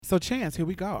So, Chance, here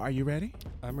we go. Are you ready?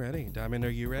 I'm ready. Diamond,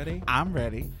 are you ready? I'm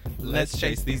ready. Let's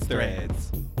chase these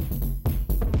threads.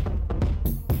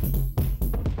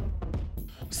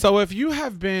 So, if you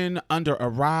have been under a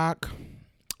rock,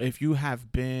 if you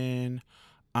have been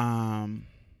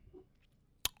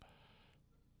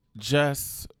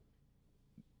just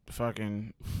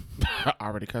fucking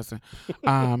already cussing,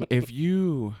 if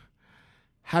you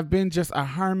have been just a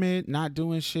hermit, not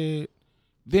doing shit,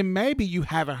 then maybe you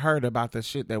haven't heard about the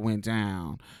shit that went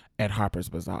down at Harper's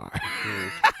Bazaar.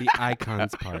 The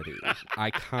Icons Party.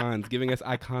 Icons, giving us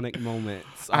iconic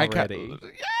moments already.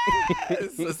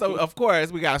 Yes! So, of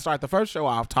course, we got to start the first show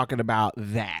off talking about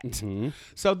that. Mm-hmm.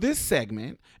 So, this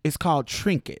segment is called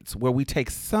Trinkets, where we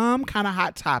take some kind of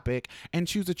hot topic and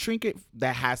choose a trinket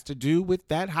that has to do with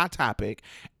that hot topic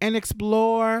and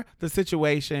explore the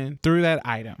situation through that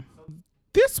item.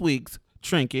 This week's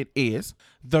trinket is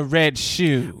the red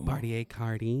shoe. Bartier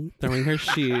Cardi throwing her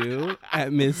shoe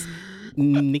at Miss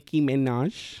Nicki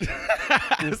Minaj.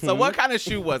 So what kind of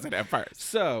shoe was it at first?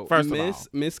 So First of all.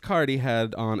 Miss Cardi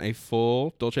had on a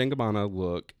full Dolce & Gabbana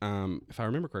look. If I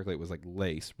remember correctly, it was like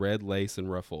lace, red lace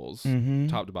and ruffles,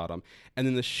 top to bottom. And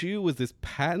then the shoe was this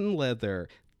patent leather,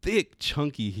 thick,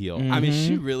 chunky heel. I mean,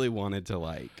 she really wanted to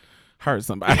like Hurt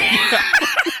somebody.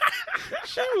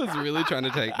 She was really trying to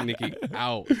take Nicki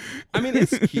out. I mean,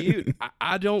 it's cute.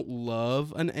 I don't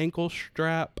love an ankle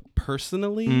strap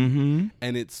personally,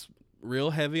 and it's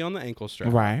real heavy on the ankle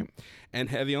strap, Right. and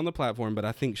heavy on the platform. But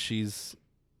I think she's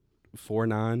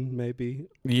 4'9", maybe.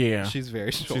 Yeah. She's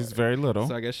very short. She's very little.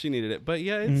 So I guess she needed it. But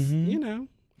yeah,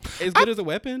 it's as good as a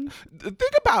weapon. The thing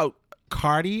about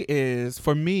Cardi is,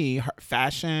 for me, her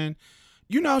fashion,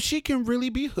 she can really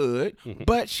be hood,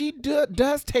 but she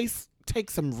does take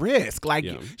some risk. Like,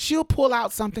 she'll pull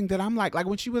out something that I'm like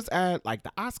when she was at like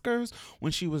the Oscars,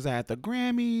 when she was at the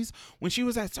Grammys, when she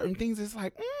was at certain things, it's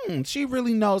like, she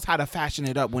really knows how to fashion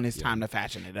it up when it's time to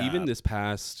fashion it up. Even this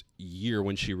past year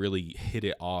when she really hit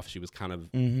it off, she was kind of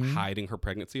hiding her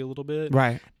pregnancy a little bit.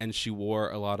 Right. And she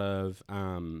wore a lot of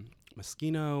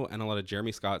Moschino and a lot of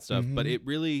Jeremy Scott stuff, but it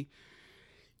really...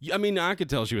 I mean, I could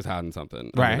tell she was hiding something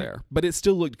over there, but it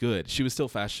still looked good. She was still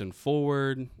fashion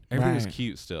forward. Everything was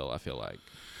cute still, I feel like.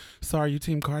 So are you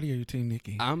Team Cardi or are you Team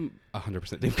Nicki? I'm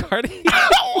 100% Team Cardi.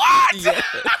 What? Yes.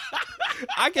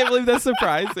 I can't believe that's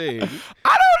surprising.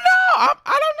 I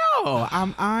don't know.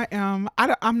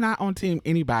 I'm not on Team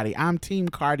anybody. I'm Team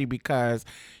Cardi because,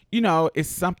 it's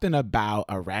something about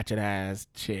a ratchet ass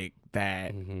chick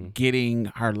that getting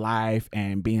her life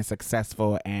and being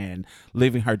successful and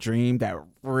living her dream that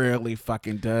really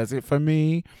fucking does it for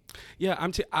me. Yeah,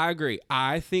 I agree.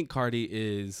 I think Cardi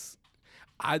is...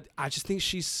 I just think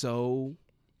she's so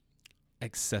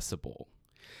accessible.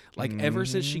 Like, ever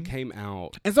since she came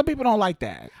out... And some people don't like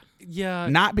that. Yeah.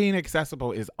 Not being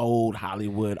accessible is old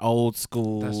Hollywood, old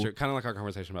school. That's true. Kind of like our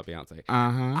conversation about Beyonce.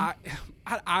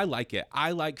 I like it.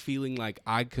 I like feeling like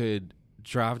I could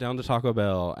drive down to Taco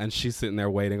Bell and she's sitting there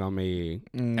waiting on me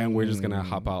and we're just gonna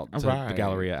hop out to the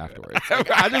Galleria afterwards. Like,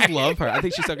 I just love her. I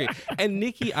think she's so great. And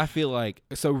Nicki, I feel like,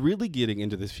 so really getting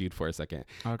into this feud for a second.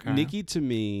 Okay. Nicki, to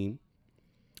me,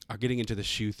 are getting into the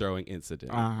shoe throwing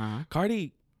incident.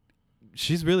 Cardi,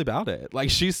 she's really about it. Like,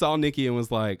 she saw Nicki and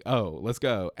was like, oh, let's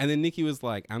go. And then Nicki was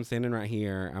like, I'm standing right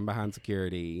here. I'm behind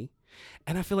security.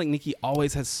 And I feel like Nicki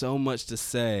always has so much to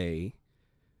say.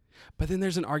 But then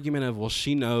there's an argument of, well,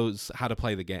 she knows how to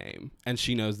play the game. And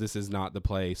she knows this is not the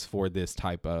place for this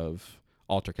type of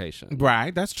altercation.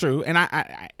 Right, that's true. And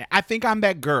I think I'm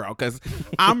that girl because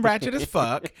I'm ratchet as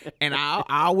fuck and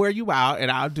I'll wear you out and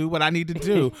I'll do what I need to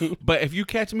do. But if you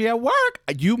catch me at work,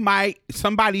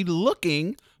 somebody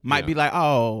looking might be like,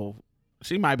 oh,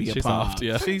 she might be a punk. Soft,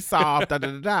 yeah. She's soft,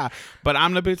 da. But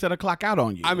I'm the bitch that'll clock out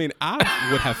on you. I mean, I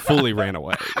would have fully ran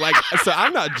away. Like, so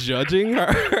I'm not judging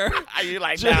her. You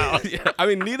like, no. Yeah, I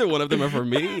mean, neither one of them are for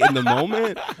me in the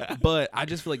moment. But I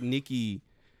just feel like Nicki,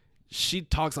 she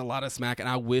talks a lot of smack, and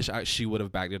I wish she would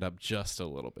have backed it up just a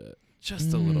little bit.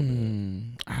 Just a little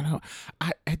bit.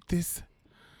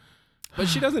 But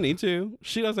she doesn't need to.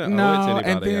 She doesn't owe it to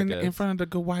anybody, and then I guess. in front of the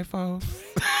good white folks.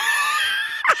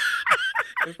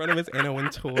 In front of his Anna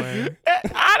Wintour.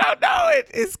 I don't know.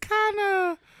 It's kind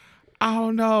of... I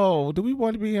don't know. Do we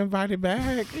want to be invited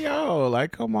back? Yo,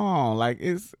 like, come on. Like,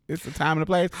 it's a time and a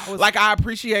place. I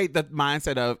appreciate the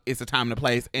mindset of it's a time and a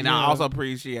place. And I also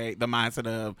appreciate the mindset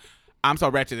of I'm so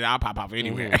ratchet that I'll pop off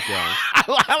anywhere. Yeah.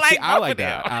 I like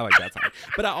that. I like that side.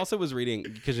 But I also was reading,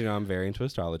 because, you know, I'm very into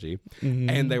astrology.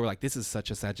 And they were like, this is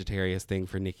such a Sagittarius thing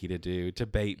for Nicki to do, to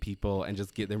bait people and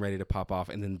just get them ready to pop off.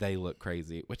 And then they look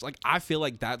crazy, which, like, I feel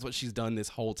like that's what she's done this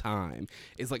whole time.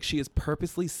 Is like she has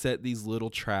purposely set these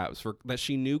little traps that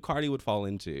she knew Cardi would fall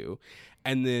into,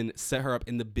 and then set her up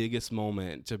in the biggest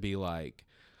moment to be like,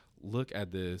 look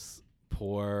at this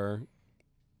poor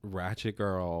ratchet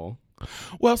girl.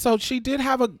 Well, so she did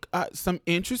have some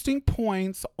interesting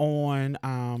points on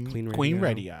Queen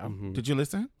Radio. Did you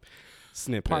listen?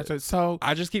 Snippet. So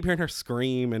I just keep hearing her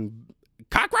scream and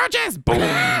cockroaches, boom,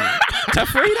 to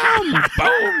freedom,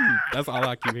 boom. That's all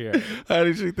I keep hearing. How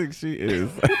does she think she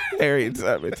is? Harriet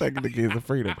Tubman taking the keys of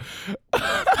freedom.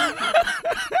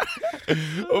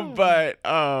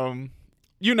 But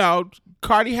you know,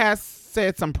 Cardi has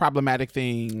said some problematic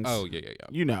things. Oh, yeah.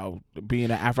 You know, being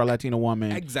an Afro-Latina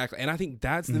woman. Exactly. And I think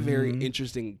that's the very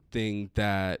interesting thing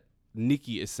that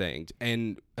Nicki is saying.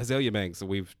 And Azealia Banks,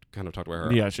 we've kind of talked about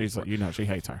her. Yeah, she's, you know, she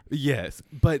hates her. Yes.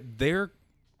 But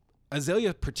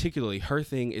Azealia particularly, her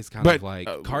thing is kind of like,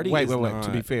 Cardi wait. Not,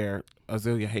 to be fair,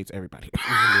 Azealia hates everybody.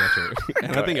 Yeah, true.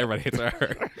 And I think everybody hates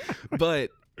her. But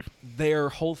their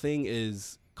whole thing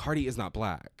is, Cardi is not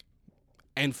black.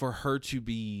 And for her to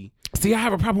be... See, I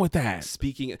have a problem with that.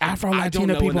 Speaking...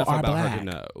 Afro-Latina people are black. Her to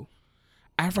know.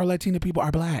 Afro-Latina people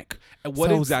are black. And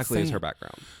what exactly is her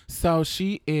background? So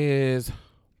she is...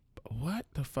 What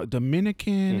the fuck?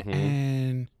 Dominican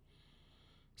and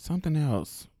something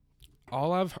else.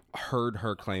 All I've heard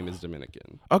her claim is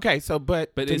Dominican. Okay, so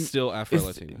but it's still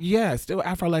Afro-Latina. Yeah, still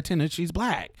Afro-Latina. She's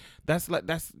black. That's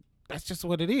just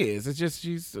what it is. It's just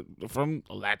she's from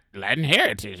Latin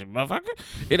heritage, motherfucker.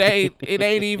 It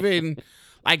ain't even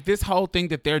like this whole thing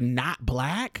that they're not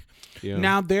black. Yeah.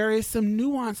 Now there is some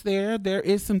nuance there. There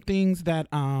is some things that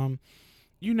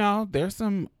you know, there's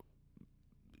some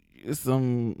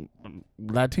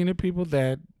Latina people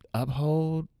that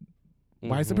uphold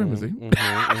white supremacy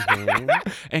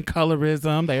and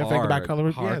colorism. They are affected by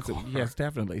colorism. Yes,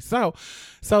 definitely. So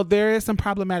there is some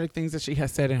problematic things that she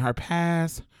has said in her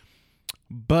past,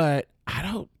 but I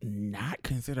don't not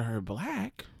consider her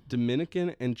black.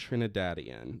 Dominican and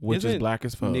Trinidadian. Which is black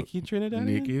as fuck. Nicki Trinidadian?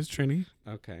 Nicki is Trini.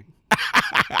 Okay.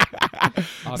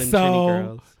 All them Trini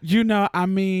girls. You know, I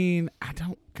mean, I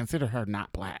don't consider her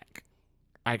not black.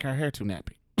 Like, her hair too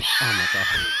nappy. Oh, my God.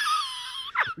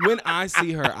 When I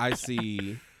see her, I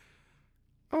see...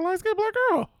 a light-skinned black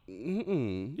girl.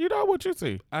 You know what you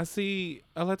see? I see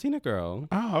a Latina girl.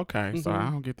 Oh, okay. So I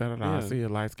don't get that at all. I see a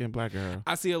light-skinned black girl.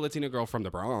 I see a Latina girl from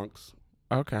the Bronx.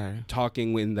 Okay.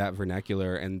 Talking in that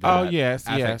vernacular and that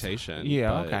affectation.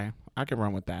 Yeah, okay. I can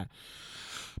run with that.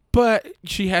 But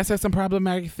she has said some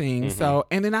problematic things. So,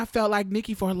 and then I felt like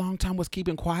Nicki for a long time was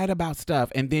keeping quiet about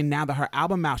stuff. And then now that her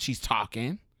album out, she's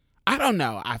talking. I don't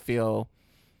know. I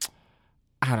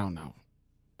don't know.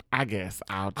 I guess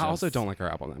I also don't like her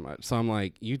album that much. So I'm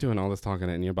like, you doing all this talking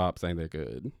and your bop saying they're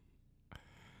good.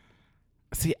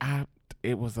 See,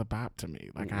 it was a bop to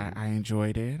me. Like I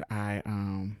enjoyed it. I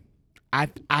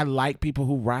like people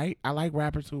who write. I like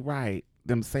rappers who write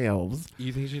themselves.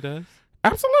 You think she does?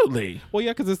 Absolutely. Well,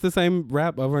 yeah, because it's the same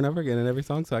rap over and over again in every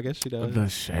song, so I guess she does. The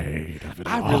shade of it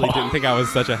all. I really didn't think I was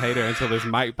such a hater until this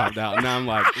mic popped out. And now I'm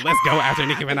like, let's go after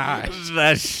Nicki Minaj.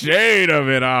 The shade of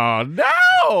it all.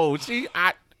 No!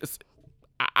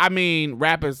 I mean,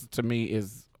 rappers to me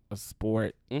is a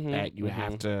sport that you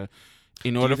have to,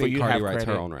 in order for you to have writes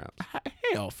her own raps?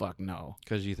 Hell fuck no.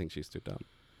 Because you think she's too dumb.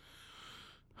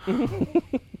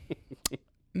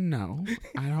 No,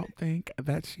 I don't think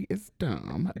that she is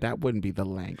dumb. That wouldn't be the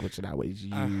language that I would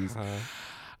use.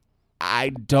 I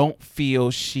don't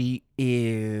feel she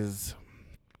is.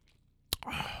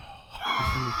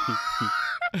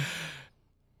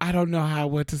 I don't know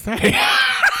what to say.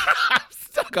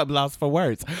 I'm lost for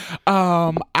words.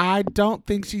 I don't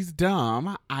think she's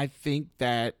dumb. I think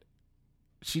that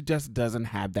she just doesn't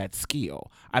have that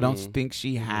skill. I don't think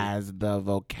she has the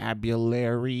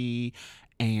vocabulary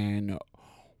and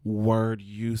word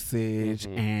usage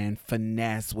and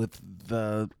finesse with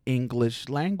the English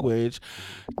language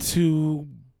to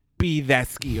be that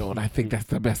skilled. I think that's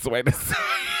the best way to say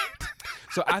it.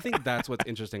 So I think that's what's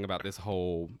interesting about this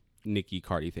whole Nicki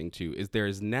Cardi thing too, is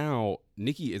there's now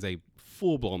Nicki is a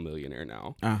full-blown millionaire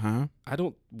now.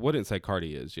 Wouldn't say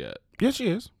Cardi is yet. Yes, she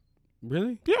is.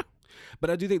 Really? Yeah.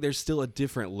 But I do think there's still a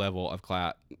different level of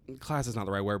class. Class is not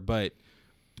the right word, but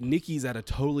Nicki's at a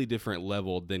totally different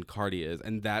level than Cardi is.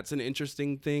 And that's an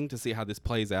interesting thing to see how this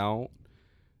plays out.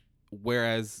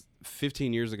 Whereas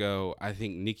 15 years ago, I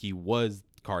think Nicki was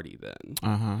Cardi then.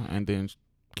 And then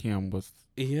Kim was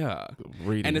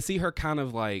reading. And to see her kind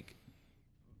of like,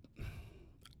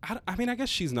 I mean, I guess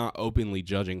she's not openly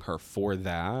judging her for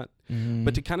that,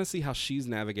 but to kind of see how she's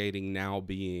navigating now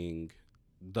being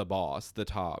the boss, the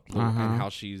top, and how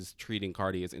she's treating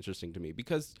Cardi is interesting to me,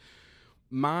 because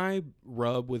my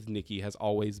rub with Nicki has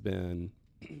always been,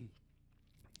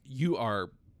 you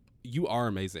are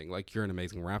amazing. Like, you're an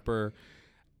amazing rapper.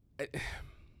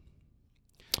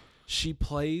 She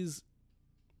plays,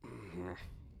 the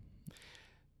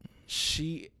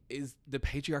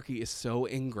patriarchy is so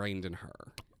ingrained in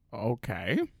her.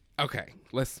 Okay,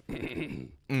 let's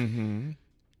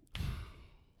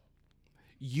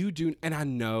you do, and I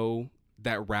know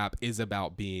that rap is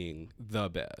about being the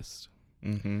best,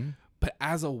 but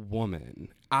as a woman,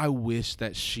 I wish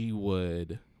that she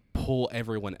would pull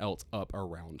everyone else up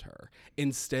around her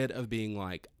instead of being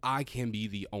like, I can be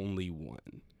the only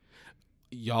one.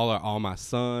 Y'all are all my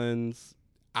sons.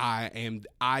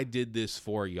 I did this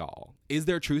for y'all. Is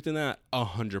there truth in that?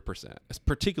 100%. It's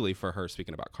particularly for her,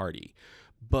 speaking about Cardi.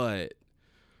 But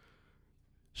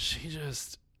she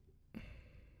just,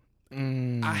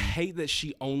 I hate that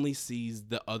she only sees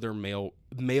the other male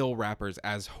rappers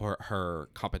as her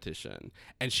competition,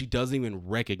 and she doesn't even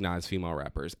recognize female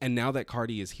rappers. And now that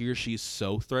Cardi is here, she's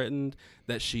so threatened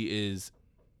that she is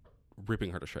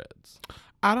ripping her to shreds.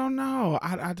 I don't know.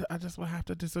 I just would have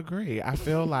to disagree. I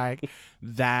feel like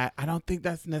that. I don't think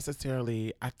that's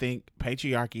necessarily. I think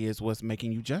patriarchy is what's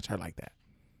making you judge her like that.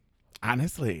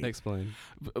 Honestly. Explain.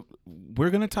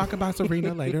 We're going to talk about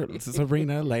Serena later.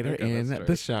 Serena later in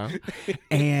the show.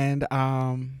 And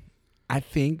I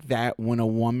think that when a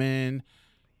woman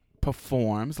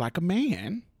performs like a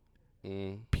man,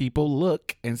 people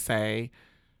look and say,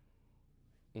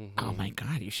 oh my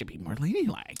God, you should be more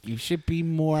ladylike. You should be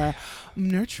more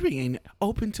nurturing and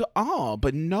open to all.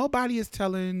 But nobody is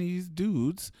telling these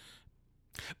dudes.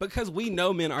 Because we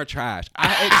know men are trash.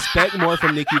 I expect more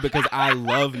from Nicki because I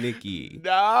love Nicki.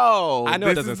 No. I know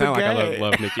it doesn't sound like I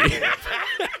love Nicki.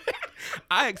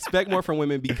 I expect more from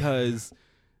women because...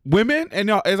 Women and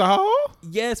as a whole?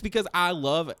 Yes, because I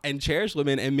love and cherish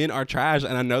women, and men are trash,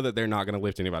 and I know that they're not going to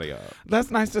lift anybody up.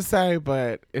 That's nice to say,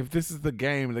 but if this is the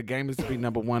game is to be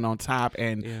number one on top,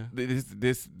 and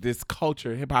this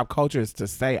culture, hip hop culture, is to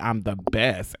say I'm the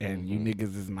best, and you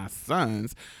niggas is my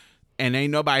sons, and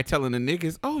ain't nobody telling the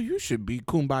niggas, oh, you should be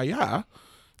kumbaya.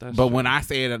 But true. When I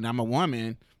say it and I'm a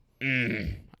woman,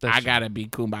 I gotta be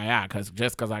kumbaya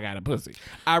because I got a pussy.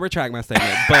 I retract my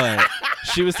statement, but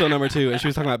she was still number 2, and she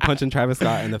was talking about punching Travis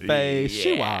Scott in the face.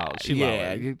 She wild. She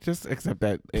wild. You just accept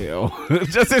that L.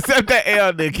 Just accept that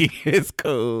L, Nicki. It's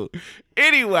cool.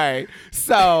 Anyway,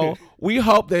 so we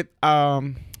hope that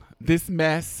this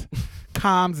mess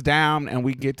calms down and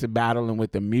we get to battling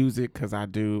with the music, because I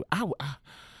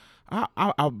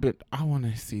want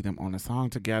to see them on a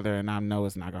song together, and I know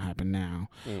it's not gonna happen now.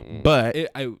 But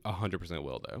I 100%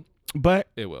 will, though. But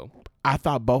it will. I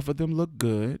thought both of them looked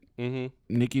good.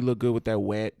 Nicki looked good with that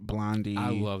wet blondie.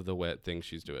 I love the wet thing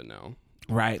she's doing now.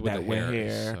 Right, with that wet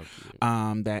hair.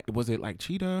 So that was it like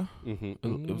cheetah. It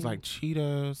was like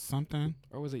cheetah something,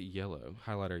 or was it yellow?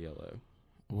 Highlighter yellow.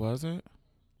 Was it?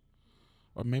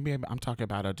 Or maybe I'm talking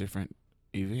about a different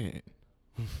event.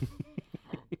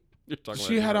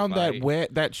 She had on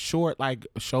that short, like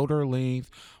shoulder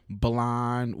length,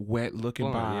 blonde, wet looking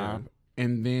bob. Yeah.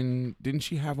 And then didn't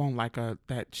she have on like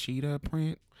that cheetah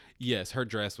print? Yes, her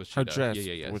dress was cheetah. Her dress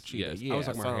was cheetah. Yes. Yeah, I was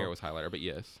like, her hair was highlighter, but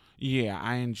yes. Yeah,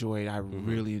 I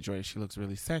really enjoyed it. She looks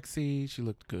really sexy. She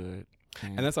looked good.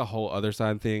 And that's a whole other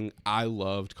side thing. I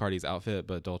loved Cardi's outfit,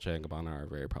 but Dolce & Gabbana are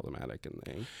very problematic,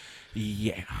 and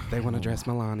they want to dress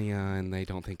Melania, and they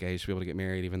don't think gays should be able to get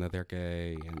married even though they're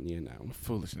gay, and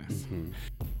foolishness.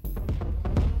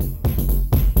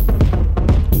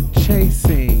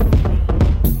 Chasing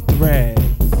threads.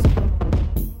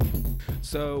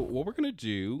 So what we're going to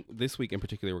do this week in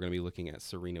particular, we're going to be looking at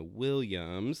Serena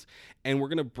Williams, and we're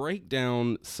going to break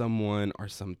down someone or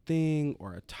something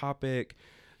or a topic,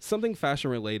 something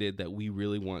fashion related that we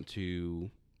really want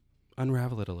to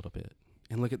unravel it a little bit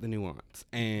and look at the nuance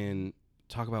and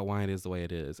talk about why it is the way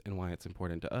it is and why it's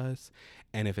important to us.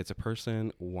 And if it's a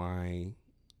person, why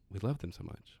we love them so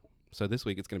much. So this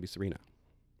week it's going to be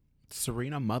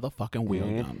Serena motherfucking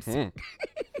Williams.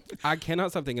 I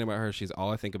cannot stop thinking about her. She's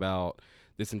all I think about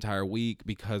this entire week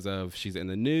because of she's in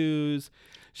the news.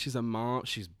 She's a mom.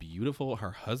 She's beautiful.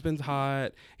 Her husband's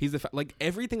hot. He's like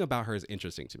everything about her is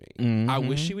interesting to me. I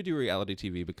wish she would do reality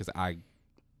TV because I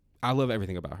love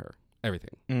everything about her.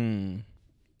 Everything.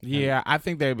 Yeah, I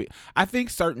think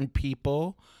certain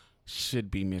people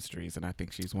should be mysteries, and I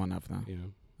think she's one of them.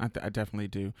 Yeah. I definitely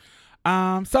do.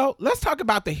 So let's talk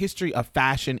about the history of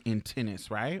fashion in tennis,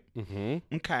 right?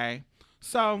 Mm-hmm. Okay.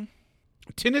 So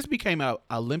tennis became an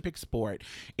Olympic sport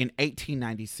in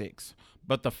 1896,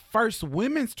 but the first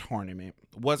women's tournament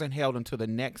wasn't held until the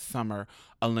next Summer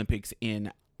Olympics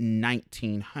in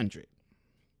 1900.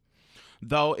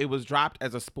 Though it was dropped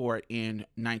as a sport in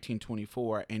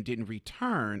 1924 and didn't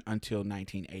return until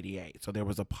 1988. So there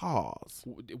was a pause.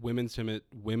 Women's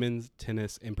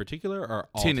tennis in particular, or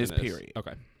all tennis? Period.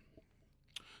 Okay.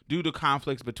 Due to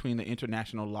conflicts between the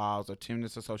International Laws of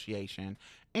Tennis Association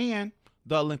and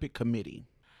the Olympic Committee.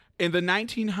 In the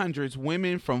 1900s,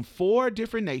 women from 4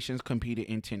 different nations competed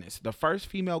in tennis. The first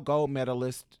female gold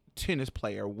medalist tennis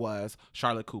player was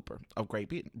Charlotte Cooper of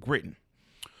Great Britain,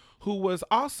 who was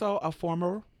also a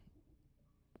former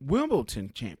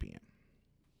Wimbledon champion.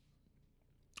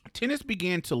 Tennis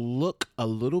began to look a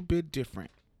little bit different.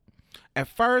 At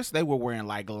first, they were wearing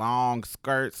like long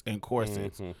skirts and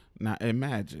corsets. Mm-hmm. Now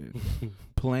imagine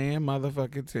playing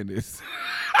motherfucking tennis.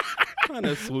 Trying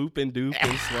to swoop and dupe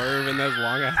and swerve in those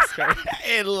long ass skirts.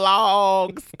 In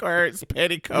long skirts,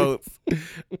 petticoats,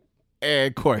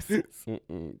 and corsets.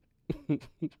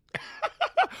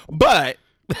 But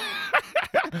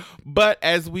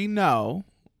as we know,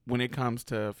 when it comes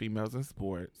to females in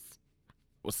sports,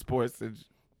 or sports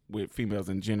with females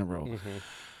in general,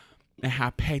 and how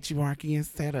patriarchy is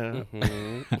set up,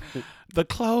 the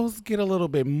clothes get a little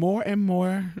bit more and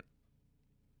more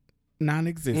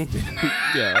non-existent.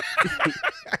 Yeah.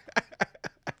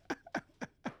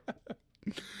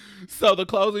 So the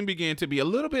clothing began to be a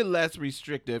little bit less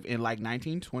restrictive in like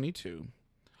 1922.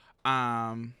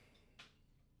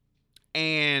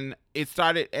 And it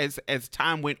started as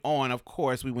time went on. Of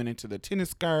course, we went into the tennis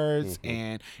skirts,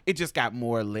 and it just got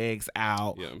more legs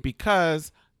out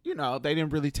because, you know, they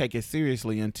didn't really take it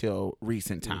seriously until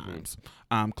recent times.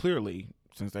 Clearly,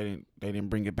 since they didn't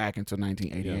bring it back until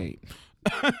 1988.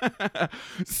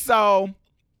 So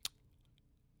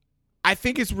I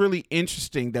think it's really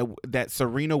interesting that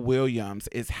Serena Williams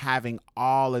is having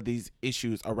all of these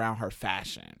issues around her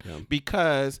fashion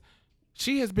because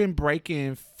she has been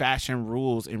breaking fashion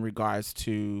rules in regards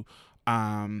to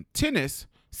tennis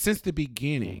since the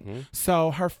beginning.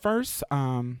 So her first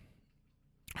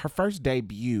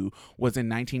debut was in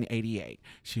 1988.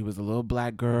 She was a little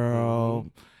black girl,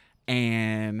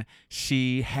 and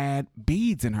she had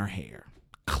beads in her hair.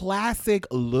 Classic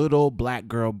little black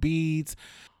girl beads.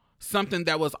 Something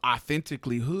that was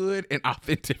authentically hood and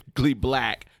authentically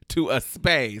black to a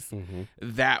space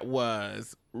that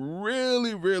was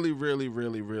really, really, really,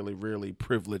 really, really, really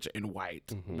privileged and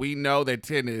white. We know that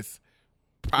tennis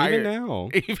even now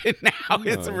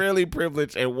it's really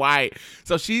privileged and white.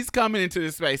 So she's coming into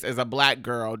this space as a black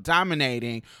girl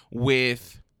dominating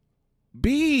with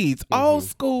beads, old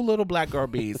school little black girl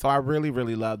beads. So I really,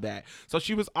 really love that. So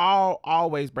she was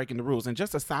always breaking the rules. And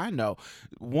just a side note,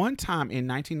 one time in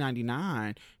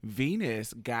 1999,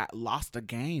 Venus lost a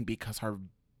game because her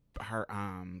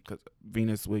because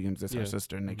Venus Williams is her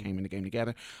sister, and they came in the game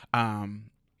together.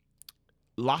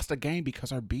 Lost a game because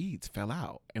her beads fell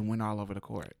out and went all over the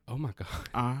court. Oh my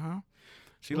God.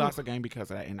 She lost a game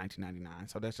because of that in 1999.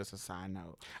 So that's just a side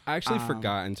note. I actually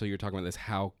forgot until you were talking about this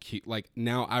how cute. Like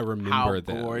now I remember how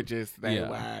them. Gorgeous they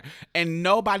were. And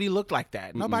nobody looked like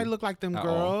that. Nobody looked like them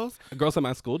girls. Girls at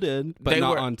my school did, but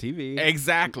not on TV.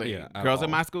 Exactly. Girls at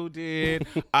my school did.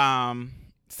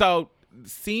 So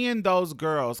seeing those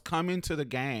girls come into the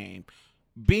game,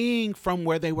 being from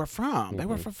where they were from. They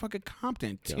were from fucking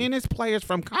Compton. Tennis players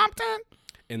from Compton.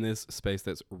 In this space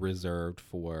that's reserved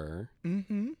for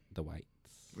the whites.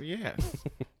 Yes.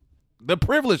 The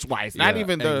privileged whites, not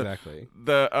even the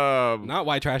not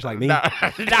white trash like me. Not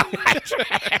white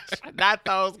trash. Not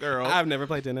those girls. I've never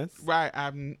played tennis. Right.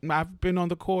 I've been on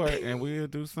the court and we'll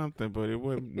do something, but it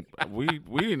wouldn't. We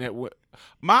didn't.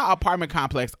 My apartment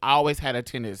complex always had a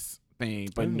tennis thing,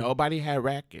 but nobody had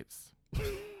rackets.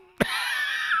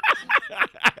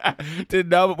 Didn't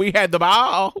know we had the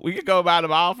ball. We could go buy the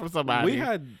ball from somebody.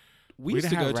 We used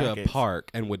to go to a park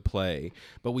and would play,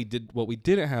 but what we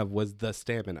didn't have was the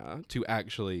stamina to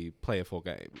actually play a full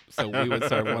game. So we would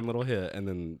serve one little hit and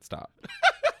then stop.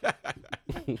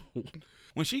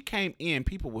 When she came in,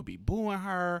 people would be booing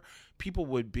her. People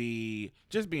would be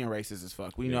just being racist as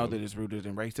fuck. We know that it's rooted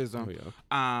in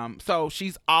racism. So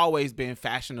she's always been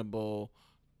fashionable.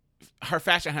 Her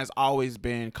fashion has always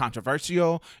been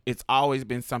controversial. It's always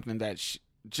been something that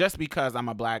just because I'm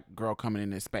a black girl coming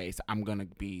in this space,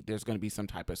 there's going to be some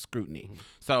type of scrutiny.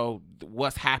 So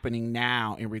what's happening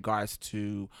now in regards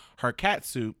to her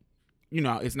catsuit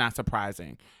it's not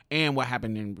surprising. And what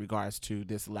happened in regards to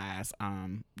this last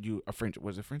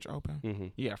was it French Open? Mm-hmm.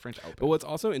 Yeah, French Open. But what's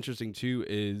also interesting too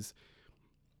is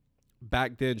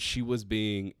back then she was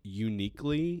being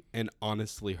uniquely and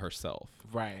honestly herself.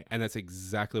 Right. And that's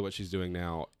exactly what she's doing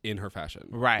now in her fashion.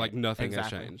 Right. Like nothing has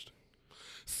changed.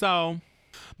 So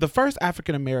the first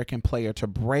African-American player to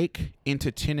break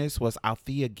into tennis was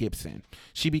Althea Gibson.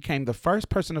 She became the first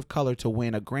person of color to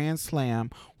win a Grand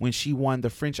Slam when she won the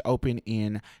French Open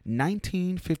in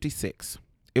 1956.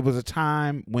 It was a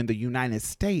time when the United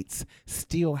States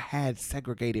still had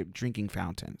segregated drinking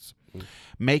fountains,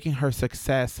 making her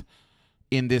success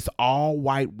in this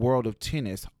all-white world of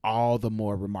tennis all the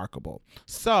more remarkable.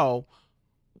 So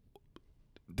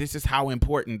this is how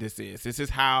important this is. This is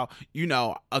how,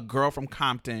 a girl from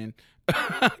Compton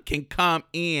can come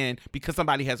in because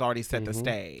somebody has already set the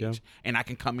stage, and I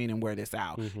can come in and wear this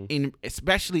out.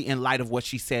 Especially in light of what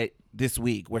she said this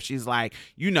week, where she's like,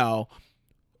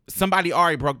 somebody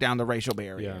already broke down the racial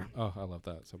barrier. Yeah. Oh, I love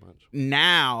that so much.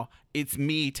 Now it's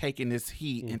me taking this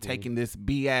heat and taking this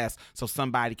BS so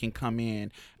somebody can come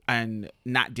in and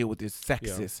not deal with this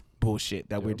sexist bullshit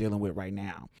that we're dealing with right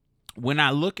now. When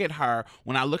I look at her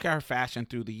fashion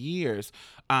through the years,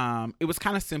 it was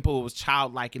kind of simple. It was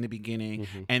childlike in the beginning.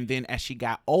 And then as she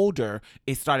got older,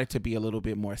 it started to be a little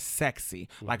bit more sexy.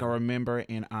 Like I remember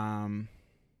in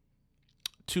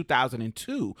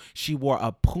 2002, she wore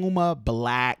a Puma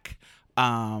black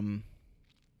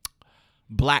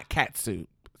catsuit.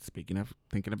 Speaking of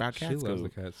thinking about catsuit, she loves the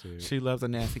catsuit. She loves a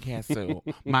nasty catsuit.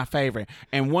 My favorite.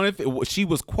 And she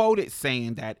was quoted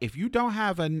saying that if you don't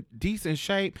have a decent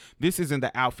shape, this isn't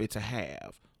the outfit to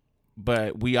have.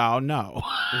 But we all know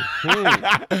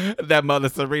that Mother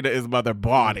Serena is Mother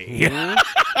Body,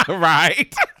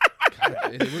 right?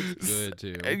 God, it looks good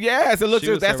too. Yes, it looks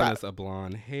good. That's a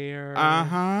blonde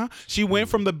hair. She went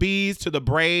from the beads to the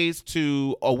braids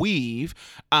to a weave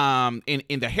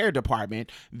in the hair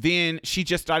department. Then she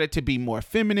just started to be more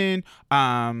feminine,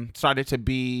 started to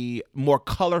be more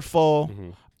colorful.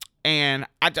 And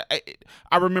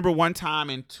I remember one time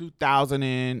in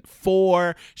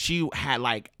 2004, she had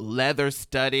like leather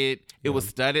studded. It was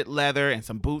studded leather and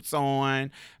some boots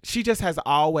on. She just has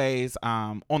always,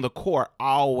 on the court,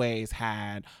 always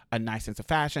had a nice sense of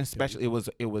fashion. Especially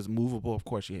it was movable. Of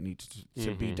course, she needs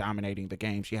to be dominating the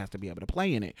game. She has to be able to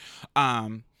play in it.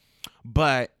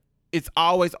 But it's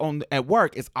always at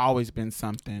work. It's always been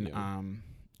something.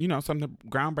 Something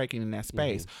groundbreaking in that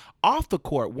space. Off the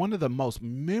court, one of the most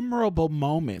memorable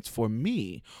moments for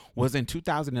me was in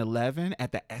 2011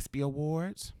 at the ESPY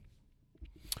Awards.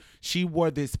 She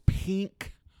wore this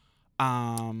pink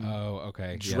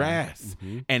dress.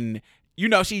 And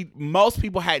most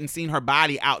people hadn't seen her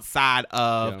body outside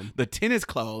of the tennis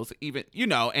clothes, even,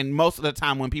 and most of the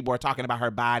time when people are talking about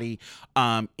her body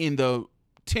in the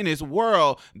tennis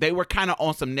world, they were kind of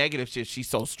on some negative shit. She's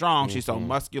so strong, she's so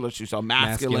muscular, she's so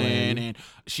masculine, and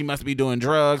she must be doing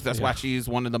drugs. That's why she's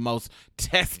one of the most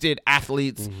tested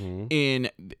athletes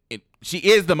she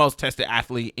is the most tested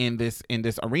athlete in this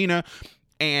arena.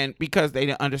 And because they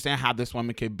didn't understand how this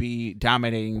woman could be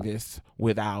dominating this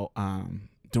without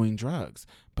doing drugs.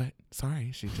 But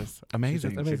sorry, she's just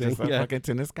amazing. She's just a fucking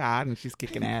tennis god, and she's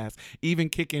kicking ass, even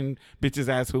kicking bitches'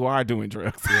 ass who are doing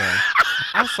drugs. Yeah.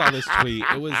 I saw this tweet.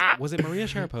 Was it Maria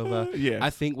Sharapova? Yeah. I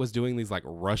think was doing these like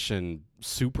Russian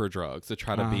super drugs to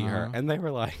try to beat her. And they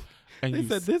were like, they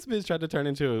said this bitch tried to turn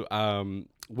into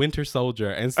Winter Soldier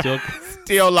and still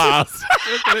lost.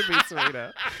 Still couldn't beat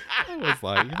Serena. I was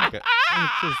like,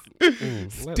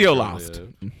 still lost.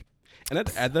 And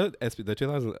at the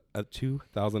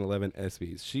 2011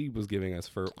 ESPYs, she was giving us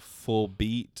for full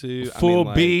beat too.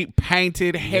 Beat,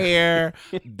 painted hair.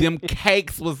 Them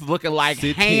cakes was looking like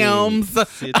hams,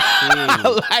 like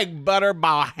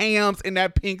butterball hams in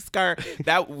that pink skirt.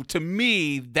 That to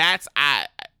me,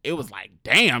 it was like,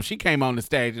 damn, she came on the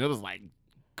stage and it was like,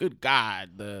 good God,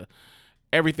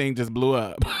 everything just blew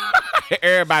up.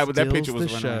 Everybody with that picture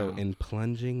was the show in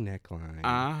plunging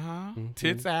neckline.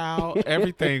 Tits out,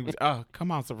 everything. Oh,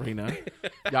 come on, Serena.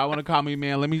 Y'all want to call me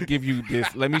man? Let me give you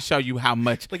this. Let me show you how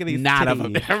much Look at these not titties. of a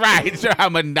man. Right, show how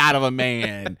much not of a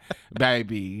man,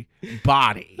 baby,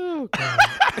 body. Oh,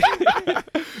 God.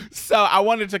 So I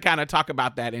wanted to kind of talk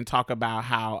about that and talk about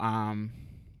how,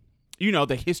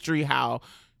 the history, how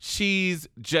she's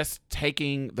just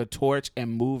taking the torch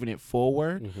and moving it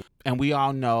forward. And we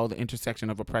all know the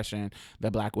intersection of oppression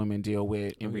that Black women deal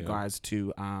with in regards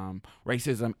to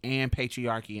racism and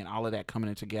patriarchy and all of that coming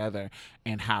in together,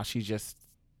 and how she's just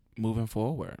moving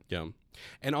forward. Yeah.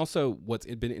 And also what's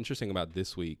been interesting about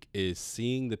this week is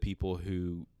seeing the people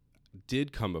who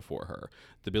did come before her.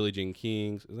 The Billie Jean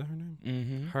Kings, is that her name?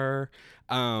 Mm-hmm. Her.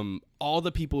 All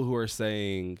the people who are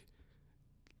saying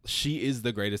she is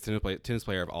the greatest tennis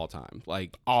player of all time.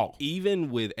 Like, even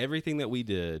with everything that we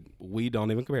did, we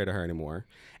don't even compare to her anymore.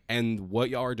 And what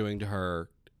y'all are doing to her,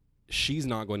 she's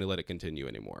not going to let it continue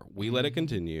anymore. We let it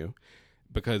continue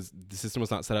because the system was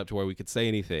not set up to where we could say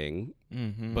anything,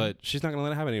 but she's not going to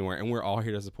let it happen anymore. And we're all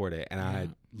here to support it. And I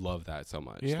love that so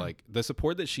much. Yeah. Like, the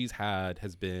support that she's had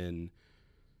has been,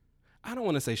 I don't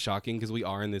want to say shocking, because we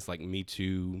are in this like Me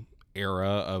Too era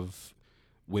of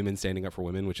women standing up for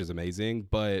women, which is amazing.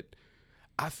 But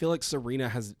I feel like Serena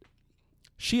has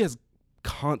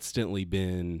constantly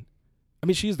been, I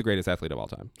mean, she's the greatest athlete of all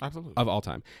time. Absolutely. Of all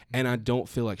time. And I don't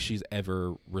feel like she's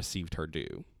ever received her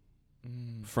due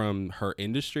from her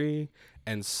industry,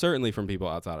 and certainly from people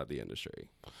outside of the industry.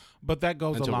 But that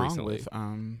goes along with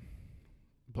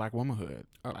Black womanhood.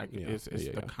 It's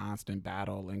the constant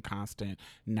battle and constant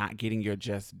not getting your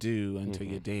just due until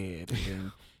you're dead.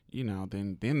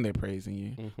 And then they're praising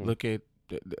you. Look at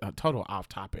a total off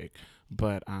topic,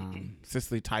 but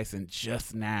Cicely Tyson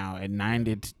just now at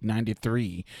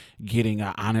 93 getting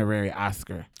an honorary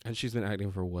Oscar. And she's been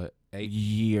acting for what, 8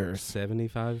 years?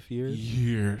 75 years?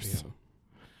 Years. Yeah.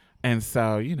 And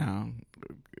so,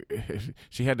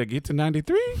 she had to get to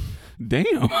 93?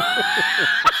 Damn.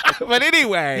 But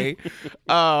anyway,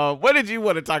 what did you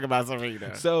want to talk about,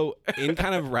 Serena? So, in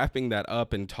kind of wrapping that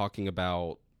up and talking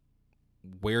about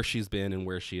where she's been and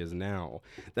where she is now,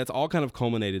 that's all kind of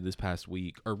culminated this past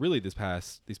week, or really these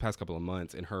past couple of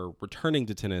months, in her returning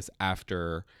to tennis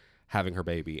after having her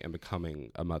baby and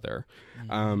becoming a mother.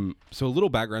 So a little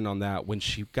background on that: when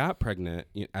she got pregnant,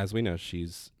 as we know,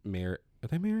 she's married. Are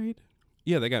they married?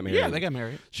 Yeah, they got married. Yeah, they got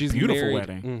married. She's beautiful married.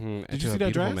 wedding. Did you see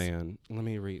that dress? Man, let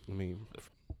me read.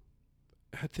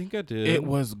 I think I did. It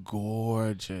was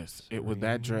gorgeous.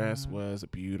 That dress was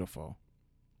beautiful.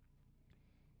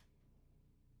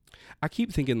 I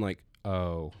keep thinking like,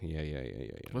 oh, yeah.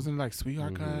 Wasn't it like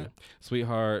Sweetheart cut?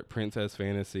 Sweetheart, Princess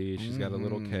Fantasy. She's got a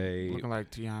little K. Looking like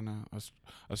Tiana,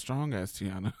 a strong ass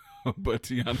Tiana, but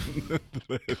Tiana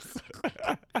nonetheless.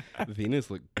 Venus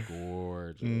looked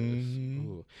gorgeous.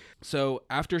 So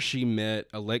after she met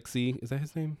Alexei, is that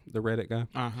his name? The Reddit guy?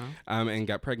 And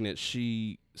got pregnant,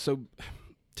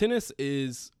 tennis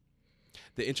is,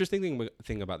 the interesting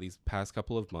thing about these past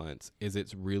couple of months is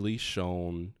it's really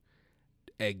shown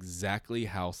exactly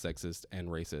how sexist and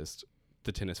racist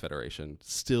the Tennis Federation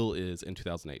still is in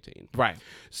 2018. Right.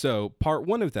 So part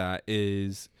one of that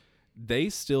is they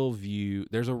still view,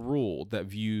 there's a rule that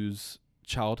views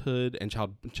childhood and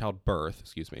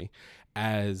childbirth,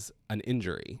 as an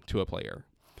injury to a player.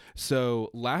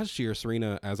 So last year,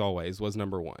 Serena, as always, was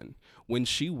number one. When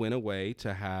she went away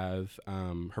to have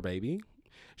her baby,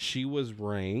 she was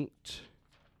ranked,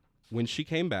 when she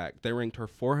came back, they ranked her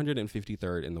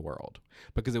 453rd in the world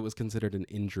because it was considered an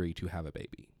injury to have a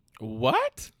baby.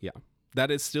 What? Yeah. That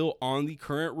is still on the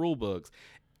current rule books.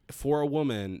 For a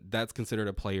woman, that's considered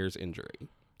a player's injury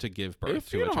to give birth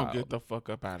to a child. If you don't get the fuck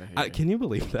up out of here. Can you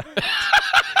believe that?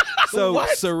 So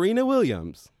what? Serena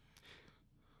Williams,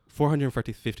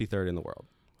 453rd in the world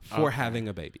for having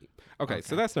a baby. Okay,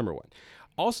 so that's number one.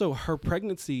 Also, her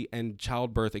pregnancy and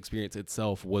childbirth experience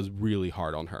itself was really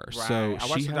hard on her. Right. So I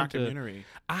watched the documentary.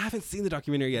 I haven't seen the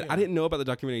documentary yet. Yeah. I didn't know about the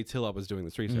documentary till I was doing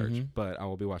this research, but I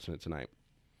will be watching it tonight.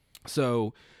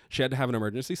 So she had to have an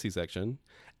emergency C-section.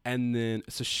 And then,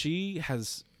 so she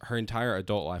has, her entire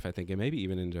adult life, I think, and maybe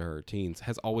even into her teens,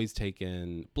 has always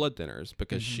taken blood thinners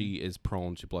because she is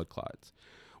prone to blood clots.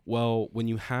 Well, when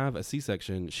you have a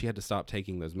C-section, she had to stop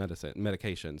taking those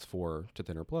medications to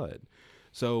thin her blood.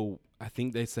 So I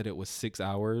think they said it was 6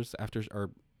 hours after,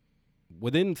 or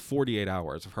within 48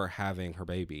 hours of her having her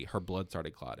baby, her blood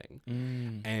started clotting.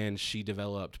 And she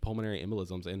developed pulmonary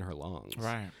embolisms in her lungs.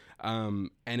 Right.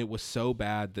 And it was so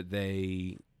bad that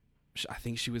I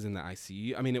think she was in the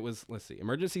ICU. I mean, it was,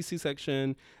 emergency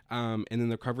C-section. And then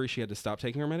the recovery, she had to stop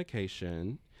taking her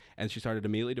medication. And she started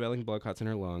immediately developing blood clots in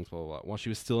her lungs, blah, blah, blah, while she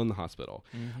was still in the hospital.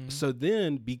 So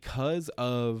then, because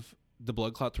of the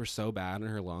blood clots were so bad in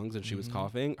her lungs and she was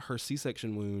coughing, her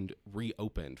C-section wound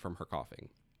reopened from her coughing.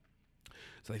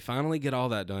 So they finally get all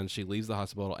that done. She leaves the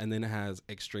hospital and then has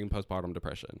extreme postpartum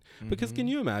depression. Because can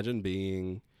you imagine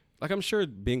being, I'm sure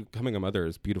becoming a mother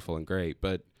is beautiful and great,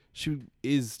 but she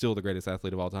is still the greatest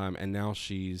athlete of all time. And now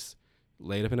she's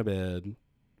laid up in a bed,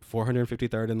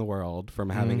 453rd in the world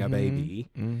from having a baby.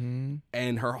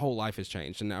 And her whole life has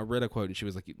changed. And I read a quote and she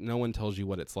was like, no one tells you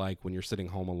what it's like when you're sitting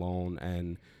home alone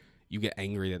and you get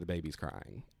angry that the baby's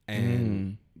crying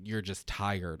and you're just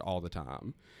tired all the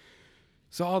time.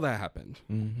 So all that happened.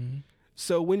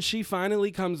 So when she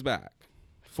finally comes back,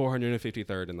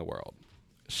 453rd in the world,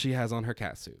 she has on her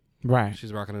cat suit. Right.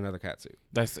 She's rocking another cat suit.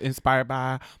 That's inspired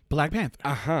by Black Panther.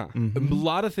 Mm-hmm. A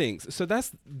lot of things. So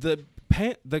that's the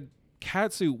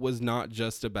cat suit was not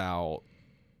just about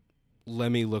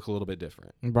let me look a little bit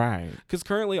different. Right. Because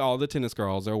currently all the tennis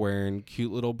girls are wearing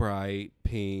cute little bright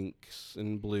pinks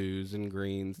and blues and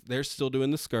greens. They're still doing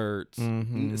the skirts.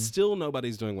 Still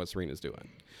nobody's doing what Serena's doing.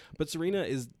 But Serena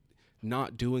is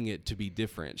not doing it to be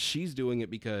different. She's doing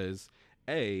it because,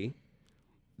 it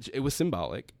was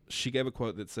symbolic. She gave a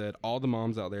quote that said, all the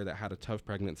moms out there that had a tough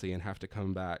pregnancy and have to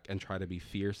come back and try to be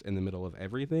fierce in the middle of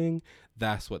everything,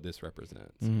 that's what this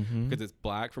represents. Because it's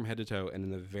black from head to toe, and in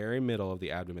the very middle of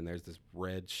the abdomen, there's this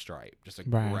red stripe, just a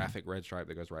graphic red stripe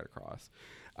that goes right across,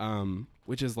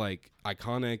 which is like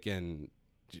iconic and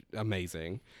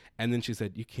amazing. And then she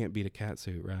said, you can't beat a cat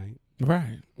suit, right?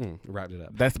 Right. Wrapped it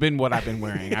up. That's been what I've been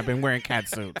wearing. I've been wearing cat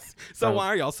suits. So why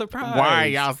are y'all surprised? Why are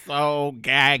y'all so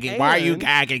gagging? Why are you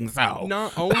gagging so?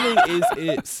 Not only is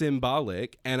it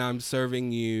symbolic, and I'm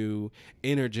serving you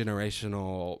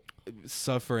intergenerational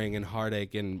suffering and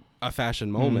heartache in a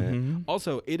fashion moment,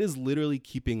 also it is literally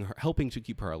helping to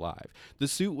keep her alive. The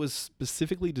suit was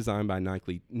specifically designed by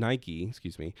Nike,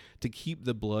 to keep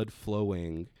the blood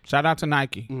flowing. Shout out to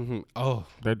Nike. Oh,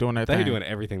 they're doing that. They're doing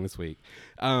everything this week.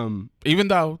 Even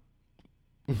though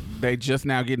they just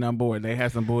now getting on board, they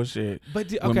had some bullshit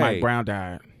when Mike Brown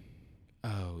died.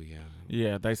 Oh yeah.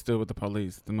 Yeah, they stood with the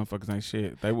police. The motherfuckers ain't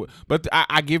shit. They would, but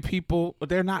I give people.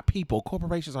 They're not people.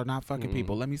 Corporations are not fucking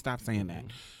people. Let me stop saying that.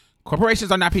 Corporations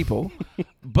are not people,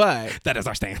 but that is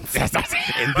our stance. That's our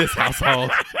stance in this household.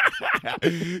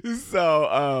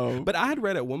 So, but I had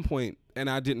read at one point, and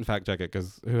I didn't fact check it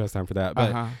because who has time for that?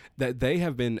 But that they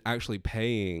have been actually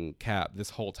paying Cap this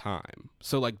whole time.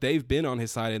 So like they've been on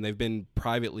his side, and they've been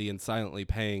privately and silently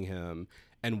paying him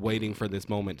and waiting for this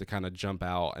moment to kind of jump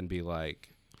out and be like.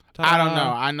 Ta-da. I don't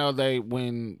know. I know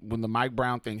when the Mike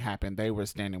Brown thing happened, they were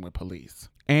standing with police.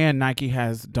 And Nike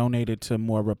has donated to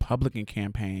more Republican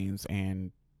campaigns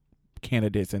and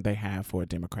candidates than they have for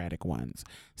Democratic ones.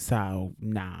 So,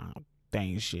 nah, they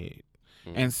ain't shit.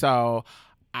 And so,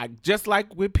 I just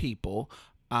like with people,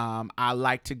 I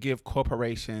like to give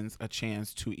corporations a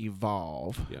chance to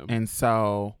evolve. Yep. And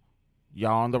so,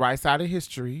 y'all on the right side of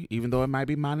history, even though it might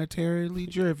be monetarily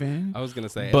driven. I was going to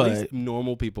say, at least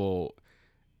normal people...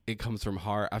 It comes from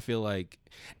heart. I feel like,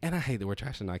 and I hate that we're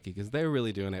trashing Nike because they're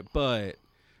really doing it. But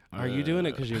are you doing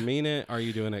it because you mean it? Or are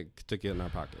you doing it to get in our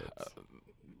pockets?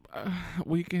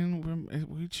 We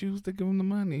choose to give them the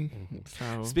money.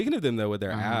 So. Speaking of them though, with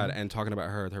their ad and talking about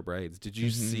her with her braids, did you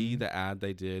see the ad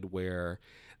they did where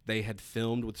they had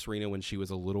filmed with Serena when she was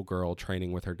a little girl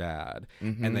training with her dad,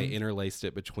 and they interlaced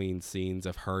it between scenes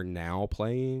of her now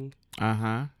playing?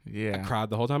 Yeah. I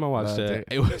cried the whole time I watched it.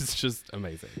 It was just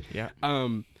amazing. Yeah.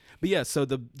 But yeah, so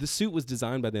the suit was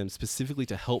designed by them specifically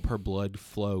to help her blood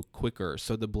flow quicker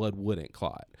so the blood wouldn't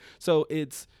clot. So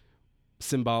it's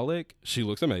symbolic, she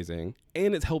looks amazing,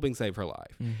 and it's helping save her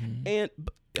life. And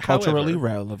culturally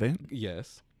relevant.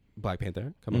 Yes. Black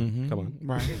Panther. Come on.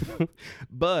 Right.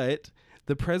 But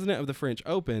the president of the French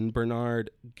Open,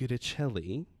 Bernard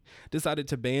Guidicelli, decided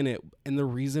to ban it, and the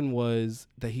reason was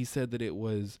that he said that it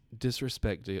was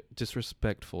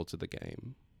disrespectful to the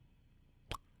game.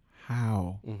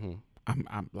 How?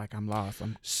 I'm lost.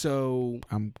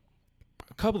 A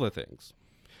couple of things.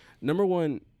 Number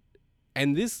one,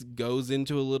 and this goes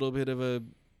into a little bit of a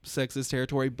sexist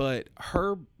territory, but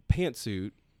her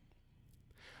pantsuit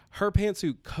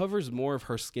covers more of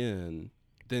her skin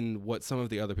than what some of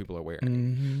the other people are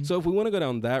wearing. So if we want to go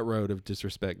down that road of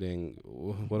disrespecting,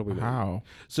 what are we doing? How?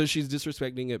 So she's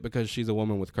disrespecting it because she's a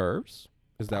woman with curves?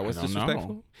 Is that what's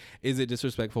disrespectful? Know. Is it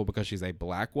disrespectful because she's a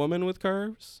black woman with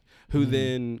curves who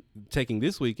then, taking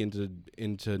this week into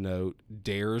note,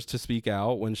 dares to speak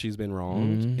out when she's been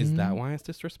wronged? Is that why it's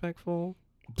disrespectful?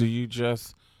 Do you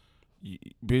just,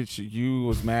 bitch, you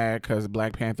was mad because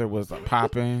Black Panther was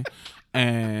popping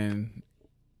and,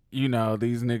 you know,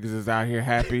 these niggas is out here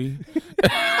happy?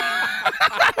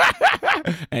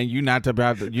 And you're not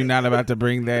about to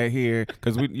bring that here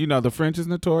because the French is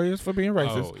notorious for being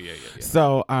racist. Oh yeah.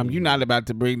 So you're not about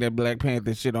to bring that Black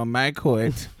Panther shit on my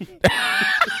court.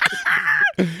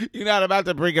 You're not about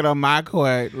to bring it on my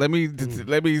court. Let me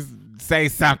say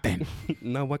something.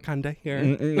 No Wakanda here.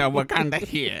 No Wakanda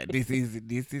here. This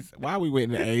is why we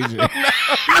went to Asia.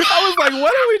 I was like,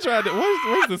 what are we trying to?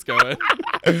 Where's this going?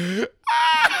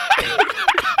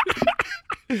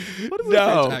 What does the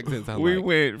French accent sound like? We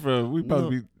went from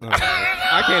supposed to be.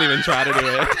 I can't even try to do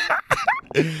it.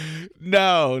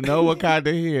 No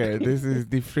Wakanda here. This is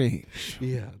the French.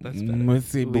 Yeah, that's better.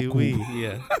 Merci beaucoup. Oui,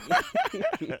 yeah.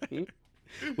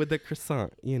 With the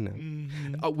croissant, you know.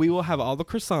 Mm-hmm. We will have all the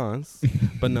croissants,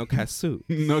 but no cassouts.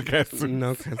 No cassouts.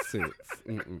 No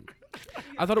cassouts.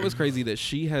 I thought it was crazy that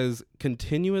she has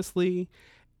continuously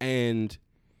and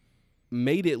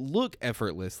made it look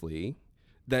effortlessly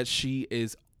that she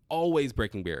is always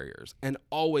breaking barriers and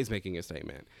always making a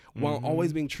statement while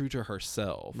always being true to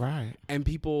herself. Right. And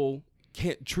people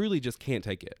can't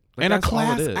take it. Like, and a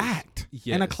class act.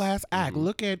 Yes. And a class act.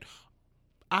 Look at,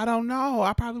 I don't know.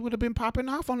 I probably would have been popping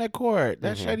off on that court.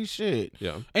 That shady shit.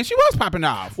 Yeah. And she was popping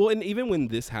off. Well, and even when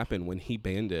this happened, when he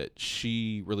banned it,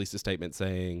 she released a statement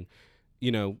saying,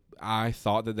 you know, I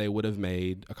thought that they would have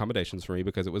made accommodations for me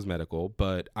because it was medical,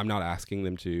 but I'm not asking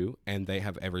them to, and they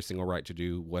have every single right to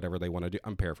do whatever they want to do.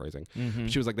 I'm paraphrasing.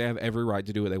 She was like, they have every right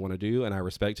to do what they want to do, and I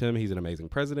respect him. He's an amazing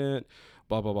president,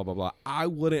 blah, blah, blah, blah, blah. I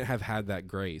wouldn't have had that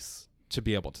grace to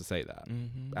be able to say that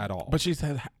at all. But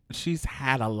she's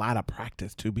had a lot of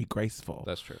practice to be graceful.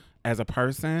 That's true. As a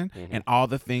person and all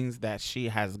the things that she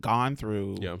has gone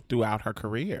through throughout her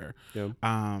career.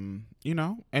 Yeah. You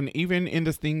know, and even in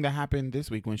this thing that happened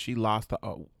this week when she lost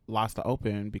the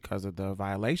Open because of the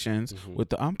violations with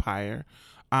the umpire,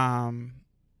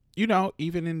 you know,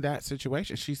 even in that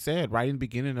situation, she said right in the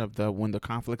beginning of when the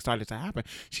conflict started to happen,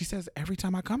 she says, every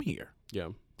time I come here,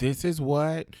 this is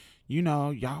what, you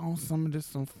know, y'all on some of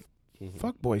this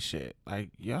fuckboy shit. Like,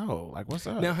 yo, like, what's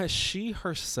up? Now, has she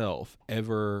herself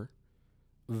ever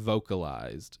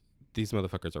vocalized these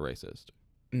motherfuckers are racist?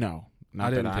 No. I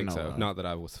didn't think so. Not that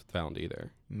I was found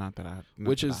either.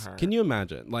 Which is, can you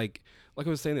imagine? Like I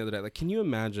was saying the other day, like, can you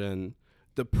imagine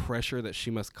the pressure that she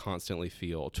must constantly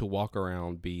feel to walk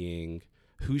around being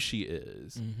who she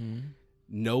is,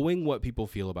 knowing what people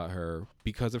feel about her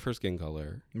because of her skin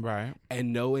color, right?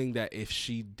 And knowing that if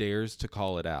she dares to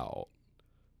call it out,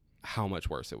 how much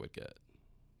worse it would get.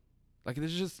 Like,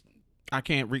 there's just, I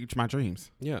can't reach my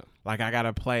dreams. Yeah. Like, I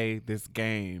gotta play this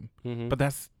game, but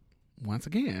that's, once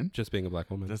again, just being a black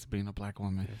woman. Just being a black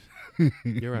woman.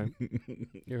 You're right.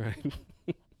 You're right.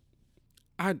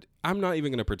 I'm not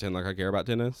even going to pretend like I care about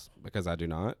tennis because I do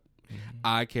not.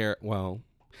 I care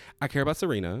about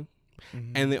Serena.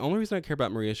 And the only reason I care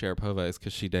about Maria Sharapova is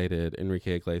because she dated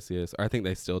Enrique Iglesias, or I think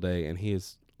they still date, and he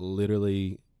is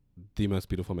literally the most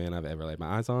beautiful man I've ever laid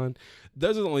my eyes on.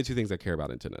 Those are the only two things I care about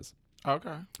in tennis.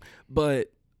 Okay.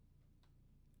 But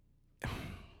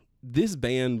this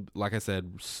ban, like I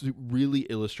said, really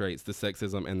illustrates the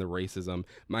sexism and the racism,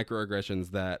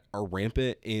 microaggressions that are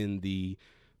rampant in the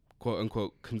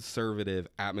quote-unquote conservative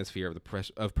atmosphere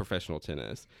of professional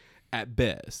tennis at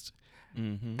best.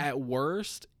 At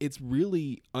worst, it's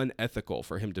really unethical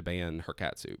for him to ban her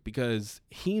catsuit because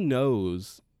he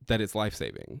knows that it's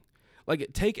life-saving.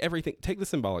 Like, take the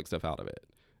symbolic stuff out of it.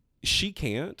 She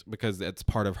can't because it's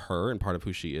part of her and part of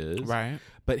who she is. Right.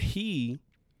 But he,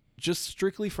 just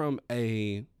strictly from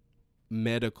a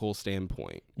medical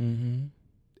standpoint,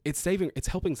 it's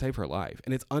helping save her life.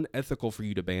 And it's unethical for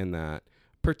you to ban that,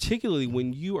 particularly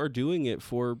when you are doing it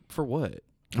for what?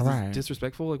 Right. It's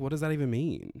disrespectful. Like, what does that even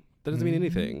mean? That doesn't mean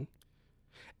anything.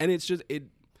 And it's just,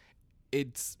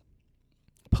 it's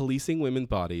policing women's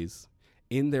bodies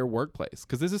in their workplace,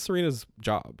 because this is Serena's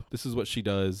job. This is what she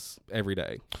does every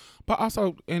day. But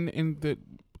also in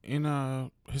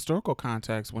a historical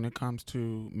context, when it comes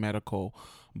to medical,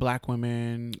 black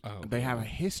women, they have a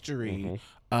history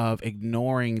of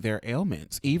ignoring their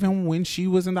ailments. Even when she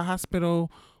was in the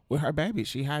hospital with her baby,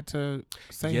 she had to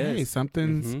say, "Hey,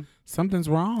 something's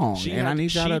wrong." She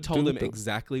told them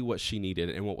exactly what she needed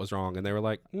and what was wrong, and they were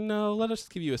like, "No, let us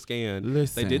just give you a scan."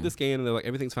 Listen. They did the scan, and they're like,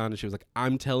 "Everything's fine." And she was like,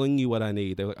 "I'm telling you what I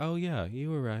need." They were like, "Oh yeah,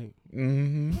 you were right."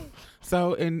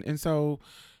 So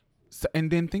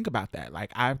and then think about that.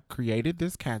 Like, I've created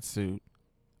this catsuit.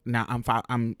 Now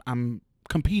I'm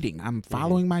competing. I'm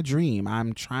following my dream.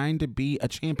 I'm trying to be a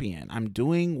champion. I'm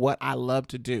doing what I love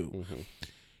to do.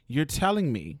 You're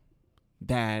telling me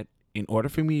that in order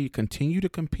for me to continue to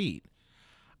compete,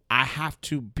 I have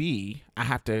to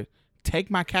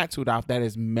take my catsuit off that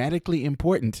is medically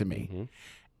important to me.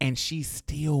 And she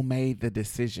still made the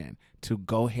decision to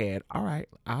go ahead. All right,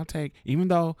 I'll take, even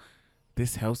though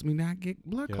this helps me not get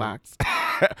blood clots,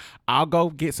 I'll go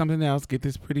get something else, get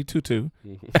this pretty tutu.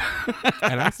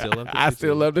 And I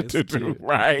still love the tutu.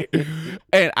 Right.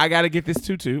 And I got to get this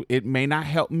tutu. It may not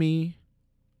help me,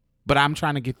 but I'm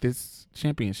trying to get this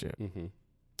championship. And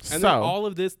then all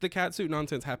of this, the catsuit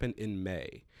nonsense happened in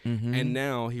May. And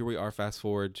now here we are, fast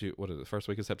forward to, what is it, first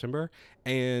week of September?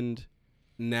 And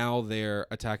now they're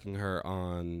attacking her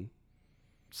on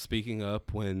speaking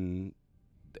up when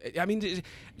I mean,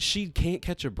 she can't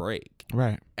catch a break.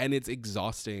 Right. And it's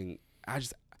exhausting.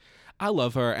 I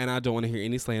love her, and I don't want to hear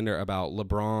any slander about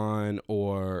LeBron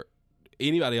or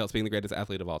anybody else being the greatest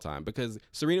athlete of all time, because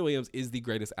Serena Williams is the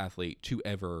greatest athlete to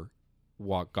ever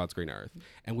walk God's green earth,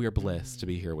 and we are blessed to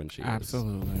be here when she is.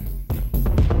 Absolutely.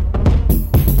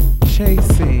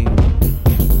 Chasing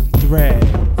threads.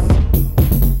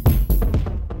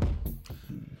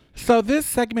 So this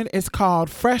segment is called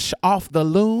Fresh Off the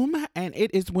Loom, and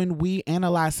it is when we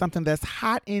analyze something that's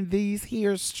hot in these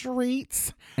here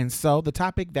streets. And so the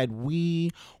topic that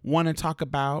we want to talk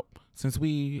about, since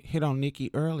we hit on Nicki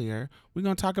earlier, we're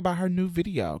going to talk about her new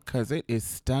video because it is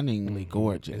stunningly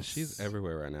gorgeous. And she's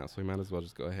everywhere right now, so we might as well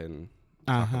just go ahead and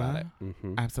talk about it.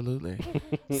 Absolutely.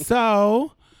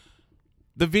 So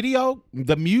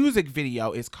the music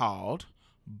video is called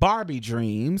Barbie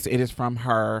Dreams. It is from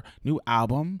her new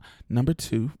album, number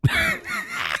 2.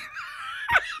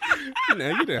 No,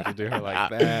 you didn't have to do her like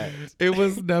that. It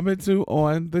was number 2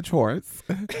 on the charts.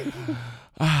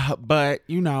 But,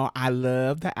 I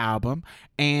love the album.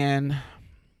 And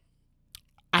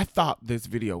I thought this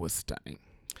video was stunning.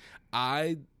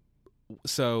 It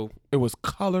was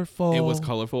colorful. It was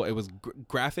colorful. It was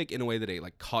graphic in a way that it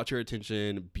caught your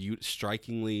attention,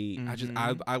 strikingly.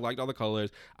 I liked all the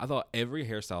colors. I thought every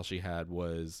hairstyle she had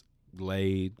was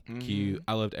laid, cute.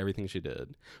 I loved everything she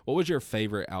did. What was your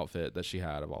favorite outfit that she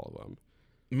had of all of them?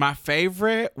 My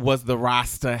favorite was the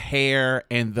Rasta hair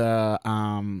and the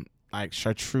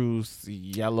chartreuse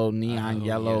neon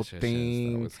yellow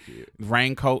thing. That was cute.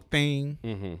 Raincoat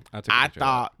thing. I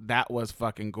thought that was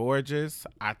fucking gorgeous.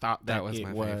 I thought that was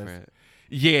my favorite.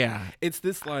 Yeah. It's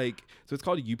this so it's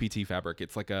called UPT fabric.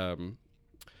 It's like a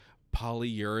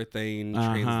polyurethane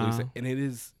translucent, and it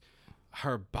is,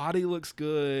 her body looks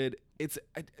good.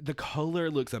 The color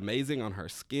looks amazing on her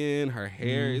skin. Her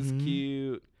hair is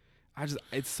cute.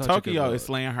 It's such Tokyo a good is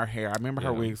slaying her hair. I remember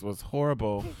her wigs was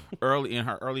horrible early in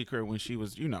her early career when she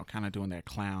was, kind of doing that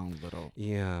clown little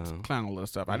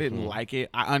stuff. I didn't like it.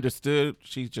 I understood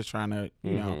she's just trying to,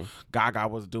 Gaga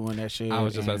was doing that shit. I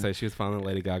was just about to say she was following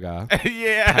Lady Gaga.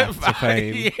 Yeah, to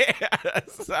fame. Yeah.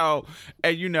 So,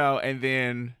 and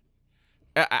then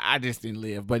I just didn't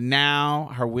live. But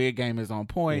now her wig game is on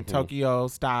point. Tokyo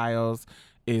Styles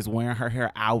is wearing her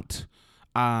hair out.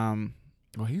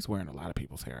 Well, he's wearing a lot of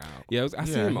people's hair out. Yeah, I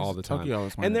see him all the time. Tokyo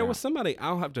is and there was somebody,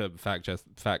 I will have to fact check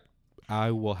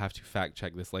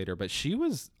this later, but she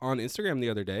was on Instagram the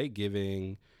other day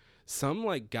giving some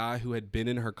guy who had been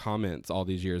in her comments all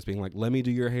these years being like, let me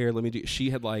do your hair,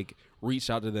 she had reached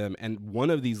out to them, and one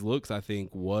of these looks I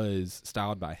think was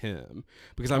styled by him,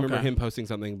 because I remember him posting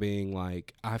something being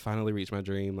like, I finally reached my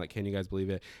dream, can you guys believe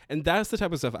it? And that's the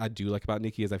type of stuff I do like about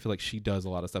Nicki, is I feel like she does a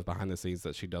lot of stuff behind the scenes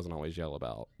that she doesn't always yell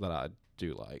about, that I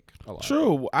do like a lot.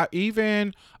 True. I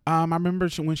remember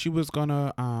when she was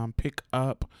gonna pick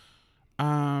up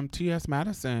T.S.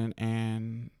 Madison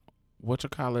and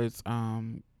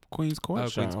Queen's Court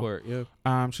show. Queen's Court,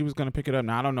 yeah. She was gonna pick it up.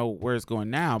 Now I don't know where it's going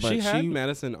now, but she had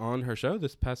Madison on her show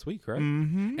this past week, right?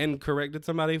 And corrected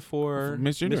somebody for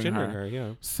misgendering her.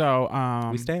 Yeah. So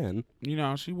we stand.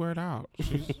 She wore it out.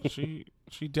 She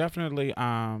definitely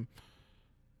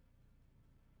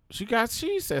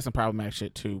she said some problematic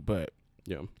shit too, but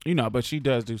yeah, but she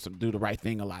does do the right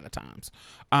thing a lot of times.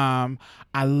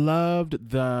 I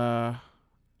loved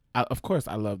of course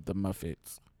I loved the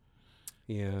Muffets.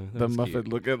 Yeah, the Muffet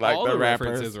looking like all the rappers.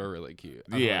 References were really cute.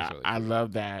 I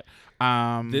love that.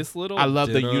 This little I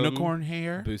love the unicorn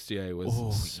hair. Bustier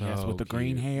was yes, with the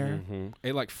green hair.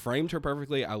 It framed her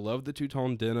perfectly. I love the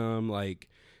two-tone denim.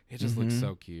 It just looks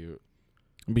so cute.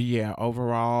 But yeah,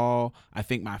 overall, I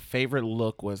think my favorite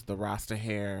look was the Rasta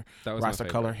hair, Rasta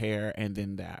color hair, and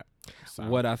then that. So.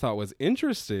 What I thought was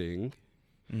interesting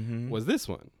was this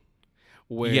one.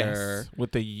 Where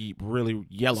with the really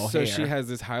yellow hair. So she has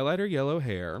this highlighter yellow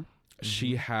hair.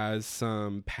 She has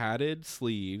some padded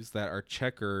sleeves that are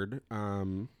checkered,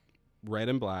 red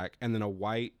and black, and then a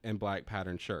white and black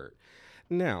patterned shirt.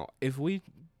 Now, if we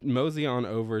mosey on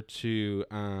over to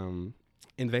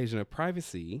Invasion of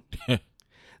Privacy,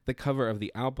 the cover of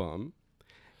the album,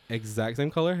 exact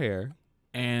same color hair,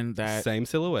 and that same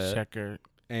silhouette, checkered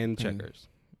and checkers.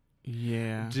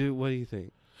 Yeah. What do you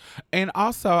think? And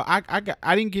also, I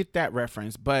didn't get that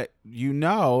reference, but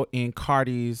in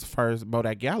Cardi's first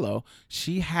Bodak Yellow,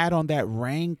 she had on that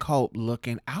raincoat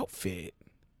looking outfit.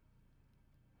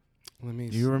 Let me.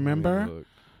 You remember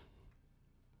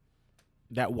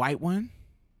that white one?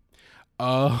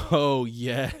 Oh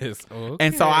yes. Okay.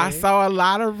 And so I saw a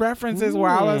lot of references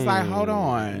where I was like, hold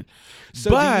on.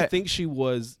 So do you think she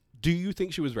was Do you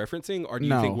think she was referencing, or do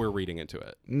you think we're reading into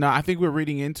it? No, I think we're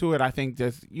reading into it. I think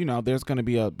there's going to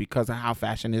be because of how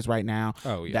fashion is right now.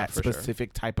 Oh yeah, that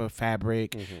specific type of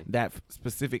fabric, that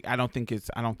specific. I don't think it's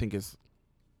on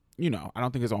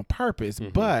purpose.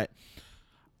 But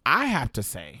I have to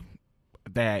say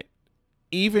that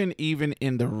even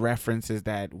in the references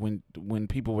that when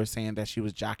people were saying that she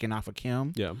was jocking off of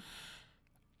Kim,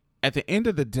 at the end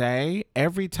of the day,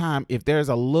 every time if there's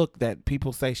a look that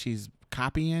people say she's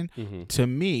copying, to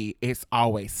me it's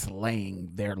always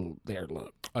slaying their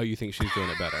look. Oh, you think she's doing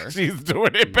it better? She's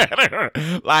doing it better.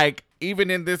 Like, even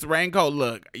in this raincoat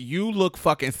look, you look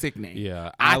fucking sickening.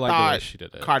 Yeah, I like the way she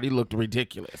did it. Cardi looked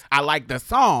ridiculous. I like the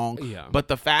song, but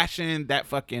the fashion, that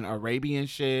fucking Arabian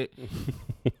shit,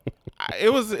 it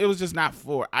was just not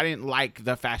for. I didn't like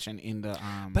the fashion in the.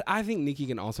 But I think Nicki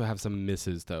can also have some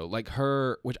misses though, like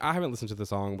her, which I haven't listened to the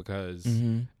song because.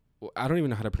 I don't even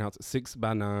know how to pronounce it.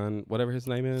 6ix9ine, whatever his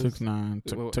name is. 6ix9ine,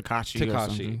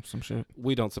 Tekashi, some shit.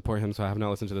 We don't support him, so I have not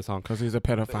listened to the song because he's a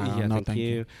pedophile. Yeah, no, thank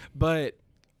you. But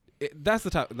that's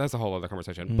a whole other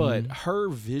conversation. But her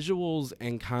visuals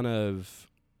and kind of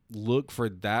look for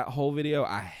that whole video,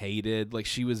 I hated. Like,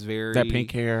 she was very that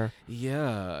pink hair.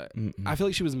 Yeah, I feel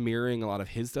like she was mirroring a lot of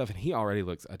his stuff, and he already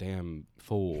looks a damn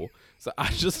fool. So I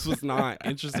just was not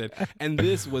interested. And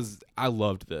I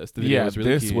loved this. The video was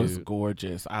really cute. Was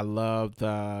gorgeous. I loved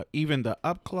even the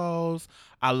up close.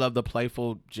 I love the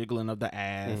playful jiggling of the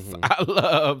ass. I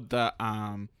love the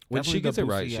when she gets it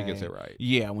right, she gets it right.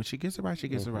 Yeah, when she gets it right, she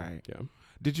gets it right. Yeah.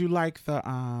 Did you like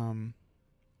the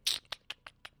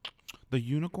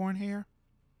unicorn hair?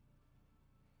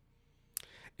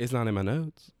 It's not in my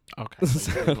notes. Okay.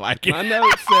 So like it. My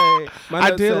notes say.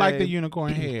 I did like the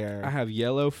unicorn hair. I have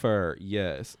yellow fur,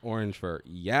 yes. Orange fur,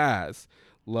 yes.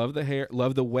 Love the hair.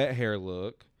 Love the wet hair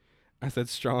look. I said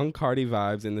strong Cardi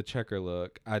vibes in the checker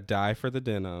look. I die for the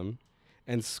denim,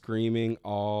 and screaming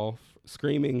for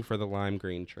the lime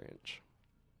green trench.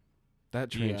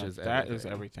 That trench is everything. That is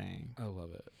everything. I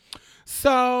love it.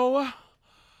 So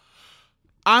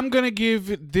I'm gonna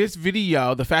give this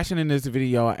video, the fashion in this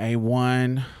video, a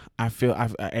 1. I feel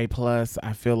A+.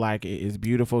 I feel like it is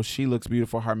beautiful. She looks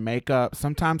beautiful. Her makeup,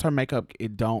 sometimes her makeup,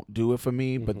 it don't do it for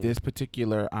me, but this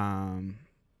particular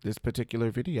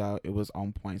video, it was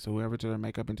on point. So whoever did her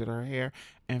makeup and did her hair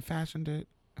and fashioned it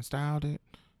and styled it,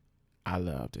 I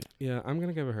loved it. Yeah, I'm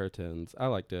gonna give her 10s. I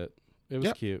liked it. It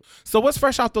was cute. So what's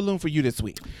fresh off the loom for you this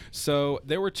week? So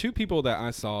there were 2 people that I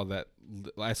saw that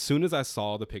as soon as I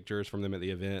saw the pictures from them at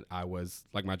the event, I was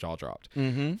like, my jaw dropped.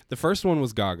 The first one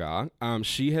was Gaga.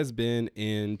 She has been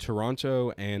in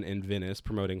Toronto and in Venice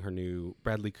promoting her new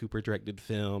Bradley Cooper directed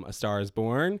film, A Star is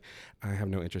Born. I have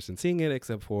no interest in seeing it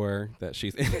except for that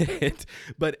she's in it.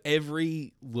 But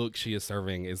every look she is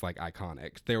serving is like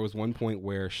iconic. There was one point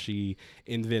where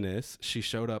in Venice, she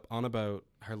showed up on a boat,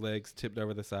 her legs tipped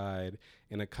over the side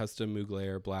in a custom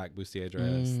Mugler black bustier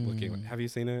dress. Have you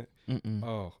seen it?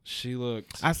 Oh, she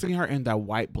looked. I seen her in that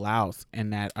white blouse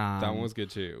and that. That one was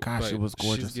good too. Gosh, it was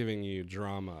gorgeous. She's giving you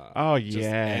drama. Oh just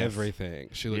everything.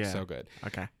 She looks so good.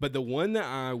 Okay. But the one that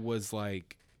I was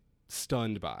like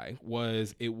stunned by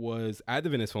was at the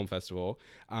Venice Film Festival.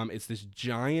 It's this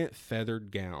giant feathered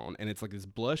gown, and it's like this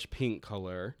blush pink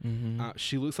color.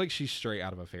 She looks like she's straight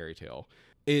out of a fairy tale.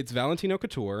 It's Valentino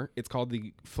Couture. It's called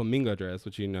the Flamingo dress,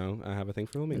 which I have a thing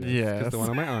for flamingos. Yes. It's the one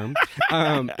on my arm.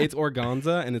 It's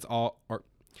organza, and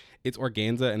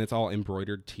it's all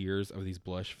embroidered tiers of these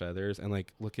blush feathers. And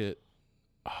like, look at,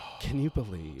 can you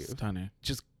believe? Stunning.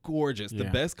 Just gorgeous. Yeah.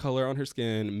 The best color on her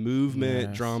skin,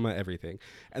 movement, drama, everything.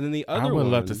 And then the other one. I would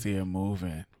love to see her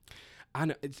moving. I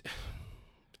know.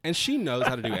 And she knows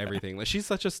how to do everything. Like, she's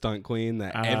such a stunt queen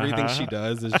that everything she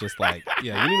does is just like,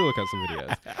 yeah, you need to look up some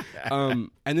videos.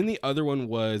 And then the other one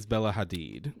was Bella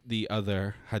Hadid, the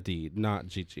other Hadid, not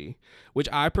Gigi, which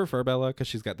I prefer Bella because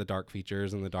she's got the dark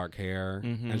features and the dark hair,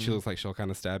 and she looks like she'll kind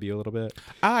of stab you a little bit.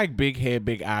 I like big head,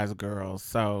 big eyes girls,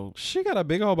 so she got a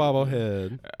big old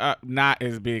bobblehead. Not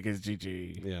as big as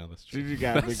Gigi. Yeah, that's true. Gigi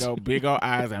got big old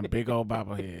eyes and big old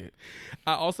bobblehead.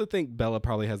 I also think Bella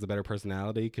probably has the better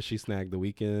personality because she snagged The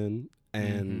Weeknd.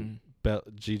 And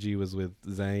Gigi was with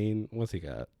Zayn. What's he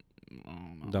got?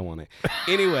 Don't want it.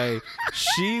 Anyway,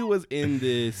 she was in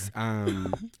this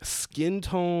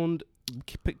skin-toned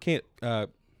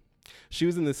she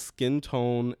was in this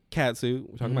skin-tone catsuit.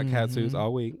 We're talking about catsuits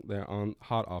all week. They're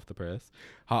hot off the press,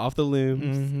 hot off the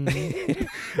looms.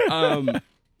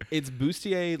 It's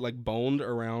bustier, like boned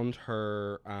around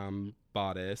her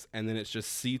bodice, and then it's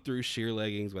just see-through sheer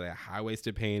leggings with a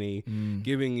high-waisted panty,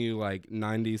 giving you like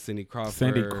 90s Cindy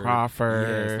Crawford.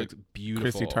 Yes, looks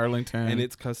beautiful. Chrissy Turlington. And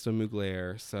it's custom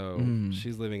Mugler, so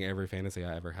she's living every fantasy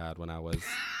I ever had when I was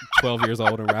 12 years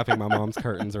old and wrapping my mom's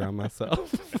curtains around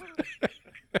myself.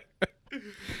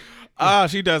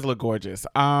 She does look gorgeous.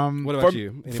 What about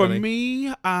you? Anybody? For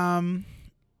me,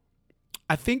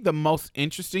 I think the most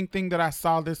interesting thing that I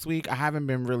saw this week, I haven't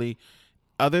been really,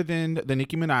 other than the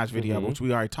Nicki Minaj video, which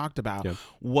we already talked about,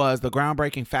 was the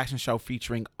groundbreaking fashion show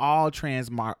featuring all trans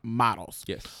models.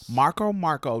 Yes.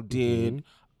 Marco did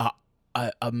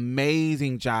an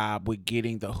amazing job with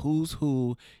getting the who's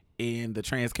who in the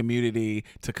trans community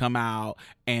to come out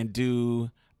and do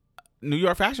New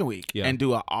York Fashion Week and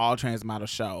do an all trans model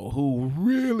show. Who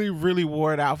really, really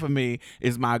wore it out for me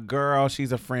is my girl.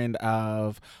 She's a friend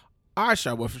of our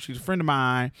show. Well, she's a friend of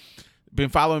mine. Been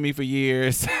following me for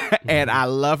years, and I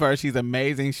love her. She's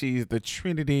amazing. She's the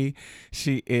Trinity.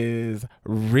 She is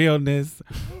realness,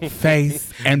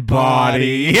 face, and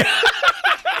body.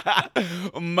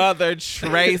 Mother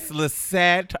Trace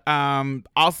Lissette,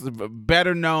 also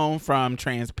better known from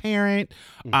Transparent.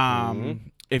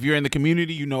 If you're in the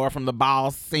community, you know her from the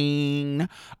ball scene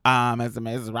as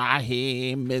Ms.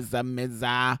 Rahi,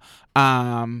 Miza.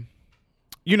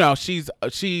 You know,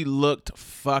 she looked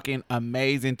fucking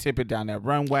amazing tipping down that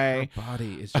runway. Her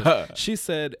body is just. she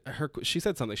said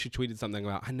something. She tweeted something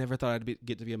about, I never thought I'd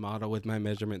get to be a model with my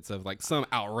measurements of like some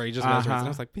outrageous measurements. And I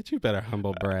was like, bitch, you better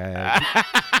humble brag.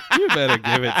 You better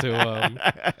give it to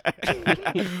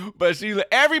him. But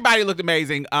everybody looked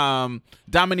amazing.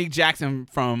 Dominique Jackson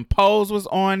from Pose was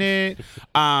on it.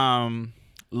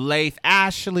 Laith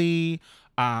Ashley.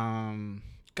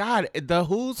 God, the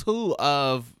who's who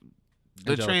of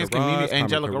the trans community,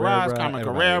 Angelica Ross, Carmen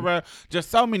Carrera,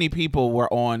 just so many people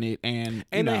were on it, and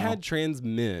they had trans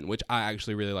men, which I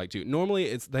actually really like too.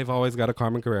 Normally, they've always got a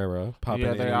Carmen Carrera popping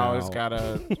in. Yeah, they always got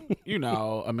a,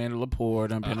 Amanda Lepore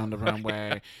done been on the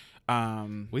runway.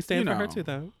 We stand for her too,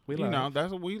 though. We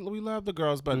that's what we love the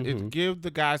girls, but it give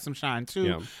the guys some shine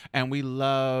too, and we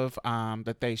love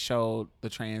that they showed the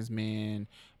trans men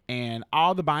and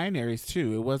all the binaries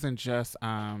too. It wasn't just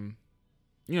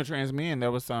trans men.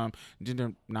 There was some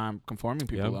gender non-conforming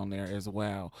people on there as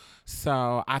well.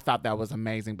 So I thought that was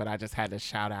amazing, but I just had to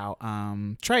shout out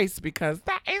Trace because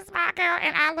that is my girl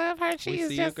and I love her. She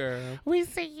is just, girl. We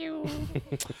see you.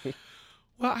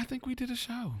 Well, I think we did a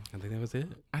show. I think that was it.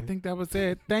 I think that was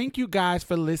it. Thank you guys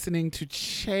for listening to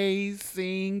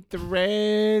Chasing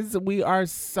Threads. We are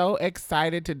so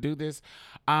excited to do this.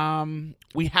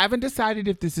 We haven't decided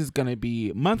if this is going to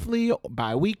be monthly,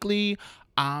 bi-weekly.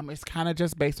 It's kind of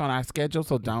just based on our schedule,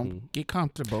 so don't get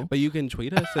comfortable. But you can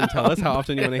tweet us and tell us how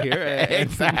often you want to hear it.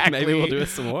 Exactly. Maybe we'll do it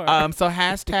some more. So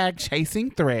hashtag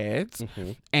Chasing Threads,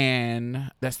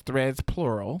 and that's threads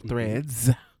plural,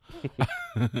 threads.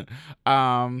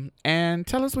 And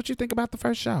tell us what you think about the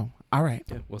first show. All right.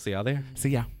 Yeah, we'll see y'all there. See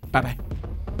ya. Bye-bye.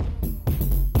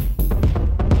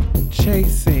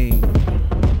 Chasing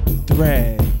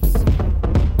Threads.